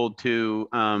able to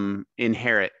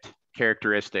inherit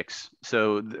characteristics.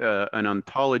 So an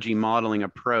ontology modeling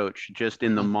approach, just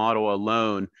in the model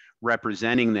alone,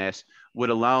 representing this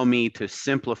would allow me to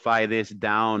simplify this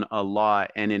down a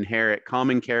lot and inherit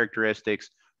common characteristics,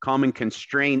 common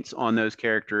constraints on those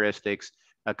characteristics,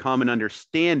 a common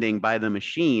understanding by the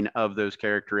machine of those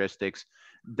characteristics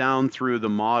down through the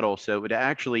model. So it would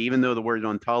actually, even though the word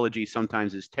ontology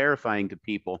sometimes is terrifying to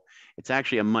people, it's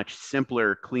actually a much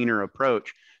simpler, cleaner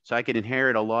approach. So I could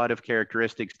inherit a lot of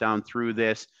characteristics down through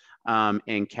this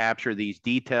and capture these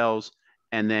details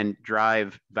and then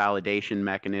drive validation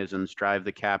mechanisms, drive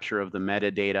the capture of the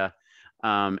metadata.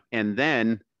 And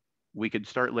then we could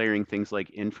start layering things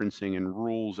like inferencing and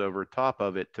rules over top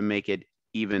of it to make it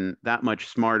even that much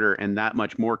smarter and that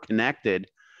much more connected,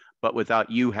 but without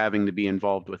you having to be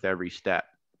involved with every step.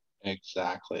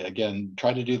 Exactly. Again,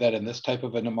 try to do that in this type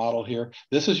of a model here.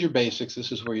 This is your basics.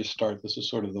 This is where you start. This is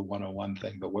sort of the 101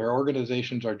 thing. But where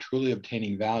organizations are truly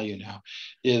obtaining value now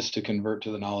is to convert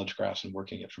to the knowledge graphs and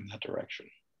working it from that direction.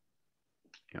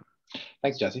 Yeah.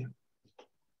 Thanks, Jesse.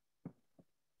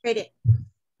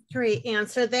 Great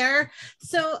answer there.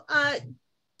 So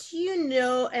do you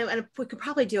know, and we could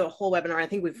probably do a whole webinar. I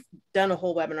think we've done a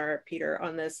whole webinar, Peter,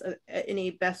 on this. Any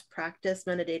best practice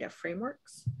metadata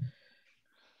frameworks?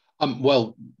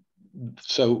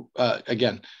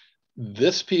 Again,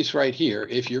 this piece right here,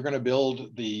 if you're going to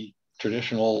build the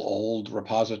traditional old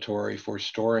repository for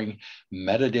storing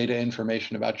metadata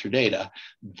information about your data,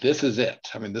 this is it.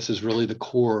 I mean, this is really the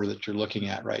core that you're looking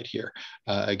at right here.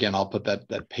 Again, I'll put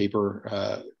that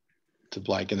paper to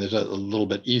blank, and there's a little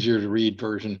bit easier to read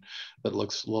version that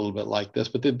looks a little bit like this.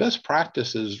 But the best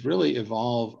practices really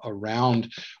evolve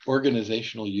around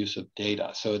organizational use of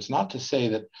data. So it's not to say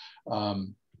that,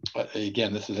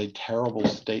 again, this is a terrible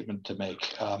statement to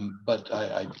make, but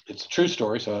it's a true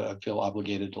story, so I feel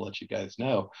obligated to let you guys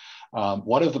know.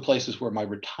 One of the places where my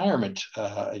retirement,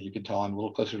 you can tell I'm a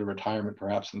little closer to retirement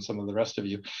perhaps than some of the rest of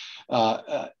you,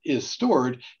 is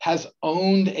stored, has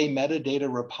owned a metadata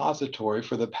repository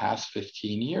for the past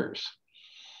 15 years.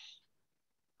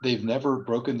 They've never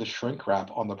broken the shrink wrap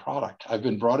on the product. I've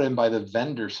been brought in by the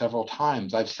vendor several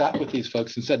times. I've sat with these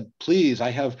folks and said, please,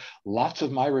 I have lots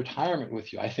of my retirement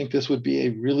with you. I think this would be a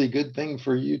really good thing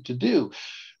for you to do.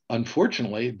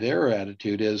 Unfortunately, their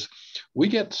attitude is, we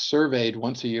get surveyed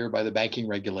once a year by the banking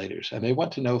regulators, and they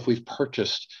want to know if we've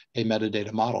purchased a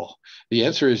metadata model. The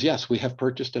answer is yes, we have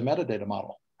purchased a metadata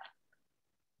model.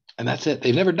 And that's it.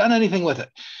 They've never done anything with it.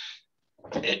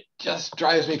 It just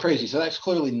drives me crazy. So that's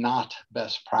clearly not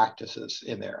best practices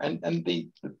in there. And the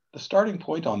starting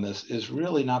point on this is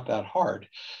really not that hard.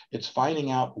 It's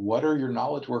finding out, what are your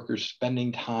knowledge workers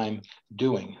spending time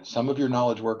doing? Some of your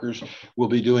knowledge workers will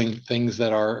be doing things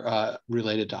that are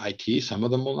related to IT. Some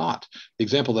of them will not. The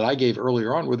example that I gave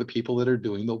earlier on were the people that are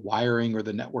doing the wiring or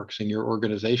the networks in your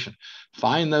organization.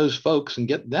 Find those folks and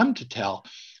get them to tell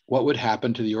what would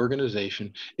happen to the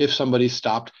organization if somebody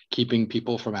stopped keeping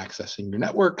people from accessing your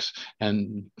networks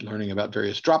and learning about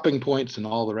various dropping points and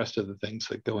all the rest of the things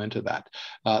that go into that.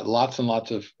 Lots and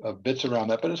lots of bits around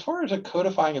that. But as far as a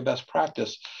codifying a best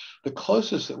practice, the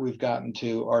closest that we've gotten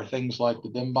to are things like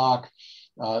the DIMBOK,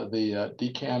 the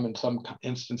DCAM in some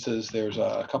instances. There's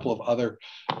a couple of other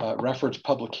reference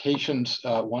publications.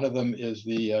 One of them is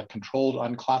the Controlled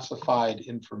Unclassified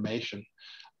Information.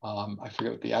 I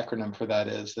forget what the acronym for that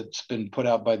is, that's been put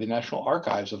out by the National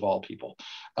Archives of all people.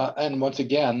 And once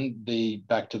again,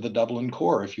 back to the Dublin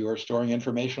core. If you are storing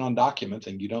information on documents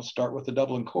and you don't start with the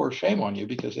Dublin core, shame on you,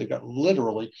 because they've got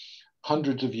literally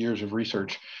hundreds of years of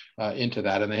research into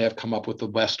that, and they have come up with the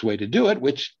best way to do it,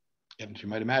 which, as you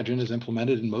might imagine, is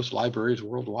implemented in most libraries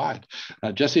worldwide.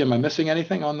 Jesse, am I missing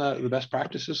anything on the best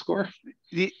practices score?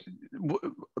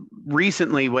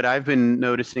 Recently, what I've been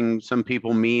noticing some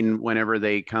people mean whenever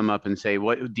they come up and say,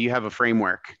 "What do you have a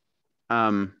framework?"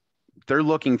 they're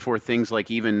looking for things like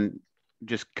even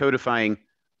just codifying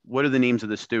what are the names of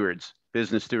the stewards: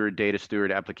 business steward, data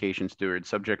steward, application steward,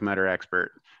 subject matter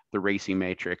expert, the RACI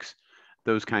matrix,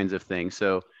 those kinds of things.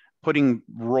 So putting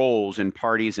roles and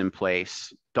parties in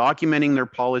place, documenting their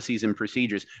policies and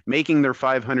procedures, making their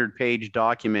 500-page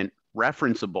document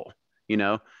referenceable,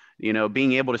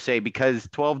 being able to say, because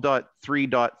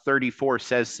 12.3.34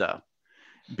 says so,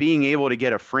 being able to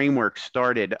get a framework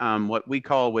started. What we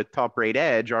call with Top Rate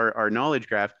Edge, our knowledge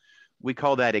graph, we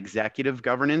call that executive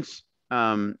governance.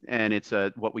 And it's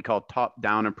what we call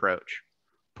top-down approach,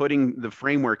 putting the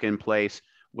framework in place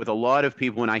with a lot of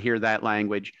people. When I hear that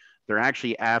language, they're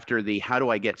actually after the how do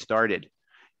I get started?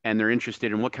 And they're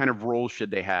interested in what kind of roles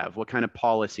should they have, what kind of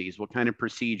policies, what kind of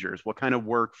procedures, what kind of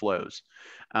workflows.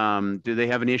 Do they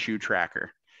have an issue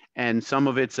tracker? And some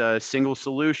of it's a single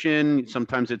solution.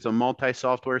 Sometimes it's a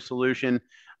multi-software solution.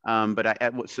 But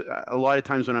a lot of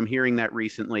times when I'm hearing that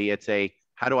recently, it's a,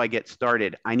 how do I get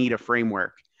started? I need a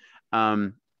framework.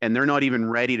 And they're not even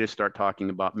ready to start talking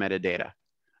about metadata.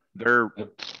 They're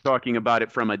talking about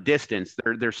it from a distance.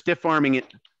 They're stiff arming it,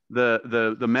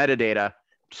 the metadata,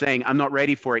 saying, I'm not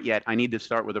ready for it yet. I need to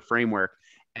start with a framework.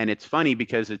 And it's funny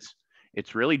because it's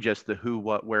really just the who,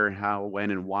 what, where, how,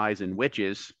 when, and whys and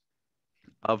whiches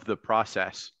of the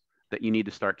process that you need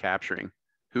to start capturing.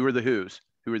 Who are the who's?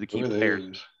 Who are the key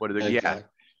players? What are the, exactly.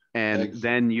 And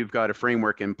then you've got a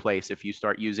framework in place if you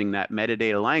start using that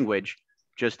metadata language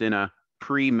just in a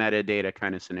pre-metadata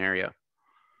kind of scenario.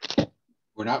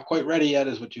 We're not quite ready yet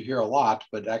is what you hear a lot,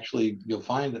 but actually you'll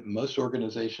find that most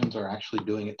organizations are actually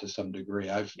doing it to some degree.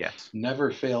 I've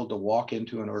never failed to walk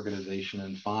into an organization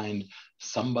and find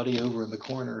somebody over in the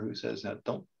corner who says, now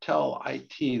don't tell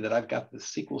IT that I've got the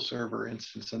SQL Server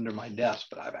instance under my desk,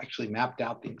 but I've actually mapped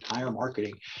out the entire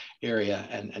marketing area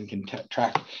and can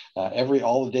track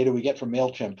all the data we get from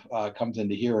MailChimp comes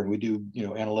into here, and we do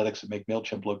analytics that make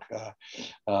MailChimp look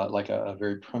like a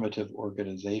very primitive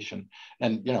organization.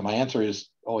 And my answer is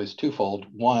always twofold.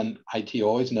 One, IT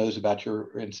always knows about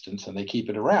your instance and they keep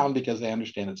it around because they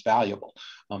understand it's valuable.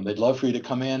 They'd love for you to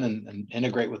come in and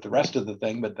integrate with the rest of the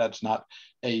thing, but that's not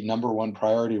a number one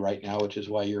priority right now, which is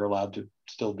why you're allowed to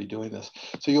still be doing this.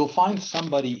 So you'll find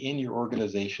somebody in your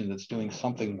organization that's doing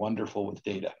something wonderful with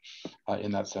data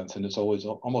in that sense. And it's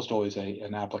almost always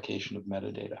an application of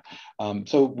metadata.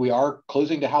 So we are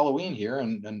closing to Halloween here,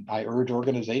 and I urge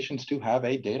organizations to have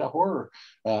a data horror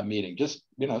meeting. Just,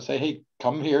 say, hey,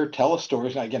 come here, tell us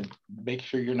stories. Now, again, make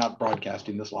sure you're not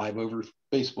broadcasting this live over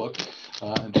Facebook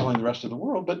and telling the rest of the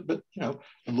world, but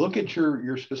look at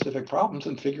your specific problems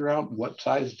and figure out what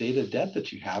size data debt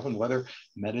that you have and whether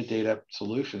metadata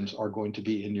solutions are going to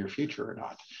be in your future or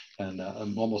not. And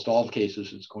in almost all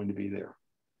cases, it's going to be there.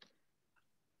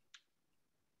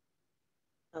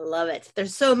 I love it.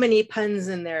 There's so many puns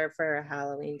in there for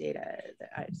Halloween data.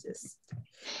 I just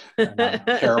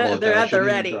terrible. They're at the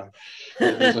ready.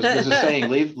 There's a saying: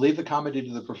 leave the comedy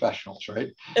to the professionals, right?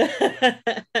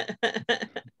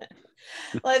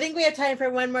 Well, I think we have time for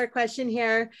one more question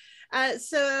here.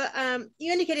 So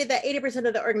you indicated that 80%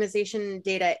 of the organization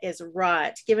data is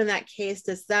rot. Given that case,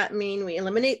 does that mean we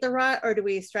eliminate the rot, or do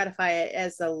we stratify it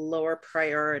as a lower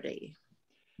priority?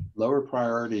 Lower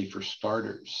priority for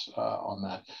starters on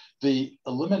that. The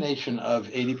elimination of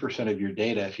 80% of your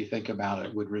data, if you think about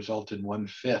it, would result in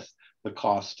 1/5 the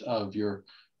cost of your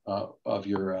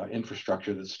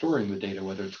infrastructure that's storing the data,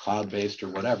 whether it's cloud-based or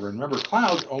whatever. And remember,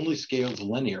 cloud only scales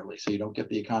linearly, so you don't get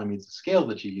the economies of scale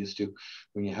that you used to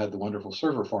when you had the wonderful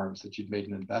server farms that you'd made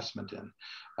an investment in.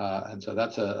 And so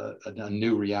that's a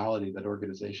new reality that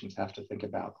organizations have to think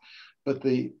about. But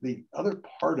the other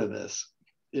part of this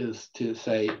is to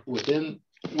say, within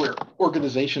where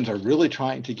organizations are really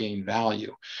trying to gain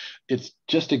value, it's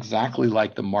just exactly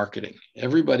like the marketing.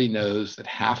 Everybody knows that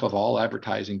half of all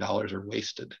advertising dollars are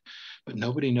wasted, but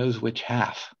nobody knows which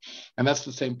half. And that's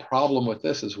the same problem with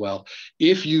this as well.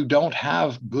 If you don't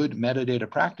have good metadata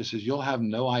practices, you'll have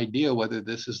no idea whether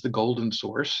this is the golden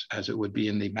source, as it would be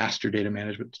in the master data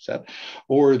management set,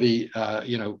 or the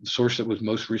source that was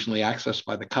most recently accessed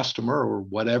by the customer, or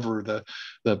whatever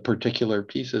the particular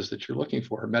pieces that you're looking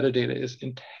for. Metadata is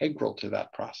integral to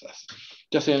that process.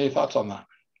 Jesse, any thoughts on that?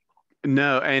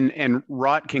 No, and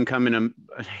rot can come in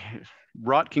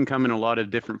a lot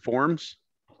of different forms.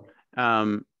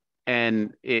 And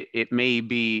it may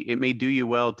do you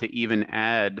well to even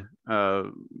add,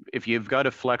 if you've got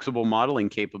a flexible modeling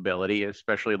capability,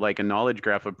 especially like a knowledge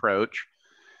graph approach,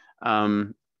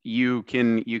 you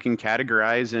can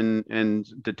categorize and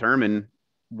determine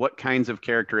what kinds of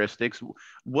characteristics,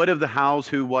 what of the hows,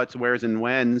 who, what's, where's, and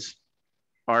when's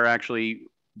are actually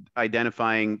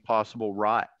identifying possible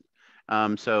rot.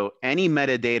 So any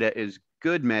metadata is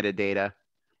good metadata,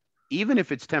 even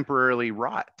if it's temporarily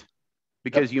rot,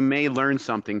 because you may learn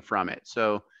something from it.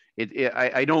 So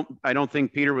I don't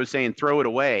think Peter was saying throw it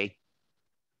away,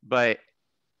 but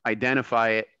identify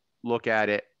it, look at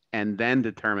it, and then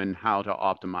determine how to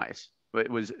optimize.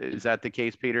 Is that the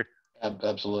case, Peter?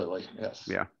 Absolutely, yes.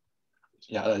 Yeah.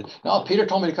 Yeah. No, Peter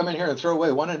told me to come in here and throw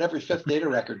away 1 in every 5th data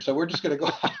record. So we're just going to go.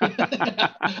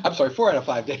 I'm sorry, 4 out of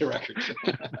 5 data records.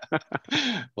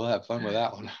 We'll have fun with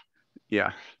that one.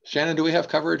 Yeah. Shannon, do we have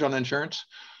coverage on insurance?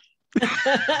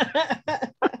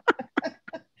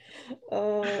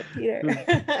 Oh, Peter.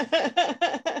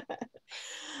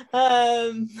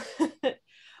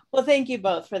 Well, thank you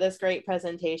both for this great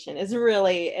presentation. It's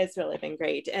really been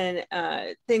great. And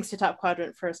thanks to Top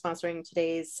Quadrant for sponsoring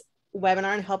today's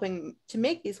webinar and helping to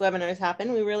make these webinars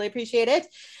happen. We really appreciate it.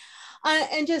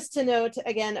 And just to note,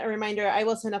 again, a reminder, I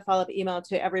will send a follow-up email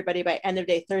to everybody by end of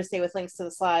day Thursday with links to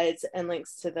the slides and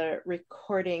links to the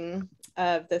recording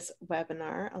of this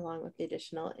webinar, along with the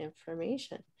additional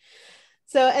information.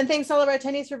 So, and thanks all of our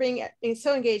attendees for being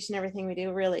so engaged in everything we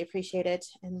do. Really appreciate it.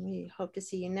 And we hope to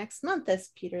see you next month, as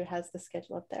Peter has the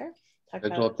schedule up there.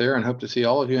 Schedule up there, and hope to see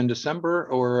all of you in December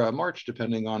or March,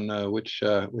 depending on which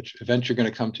event you're going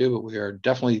to come to. But we are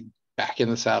definitely back in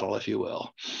the saddle, if you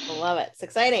will. I love it. It's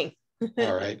exciting.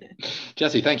 All right.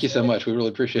 Jesse, thank you so much. We really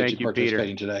appreciate you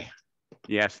participating today.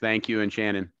 Yes, thank you. And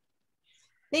Shannon.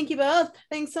 Thank you both.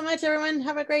 Thanks so much, everyone.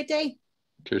 Have a great day.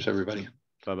 Cheers, everybody.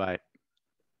 Bye-bye.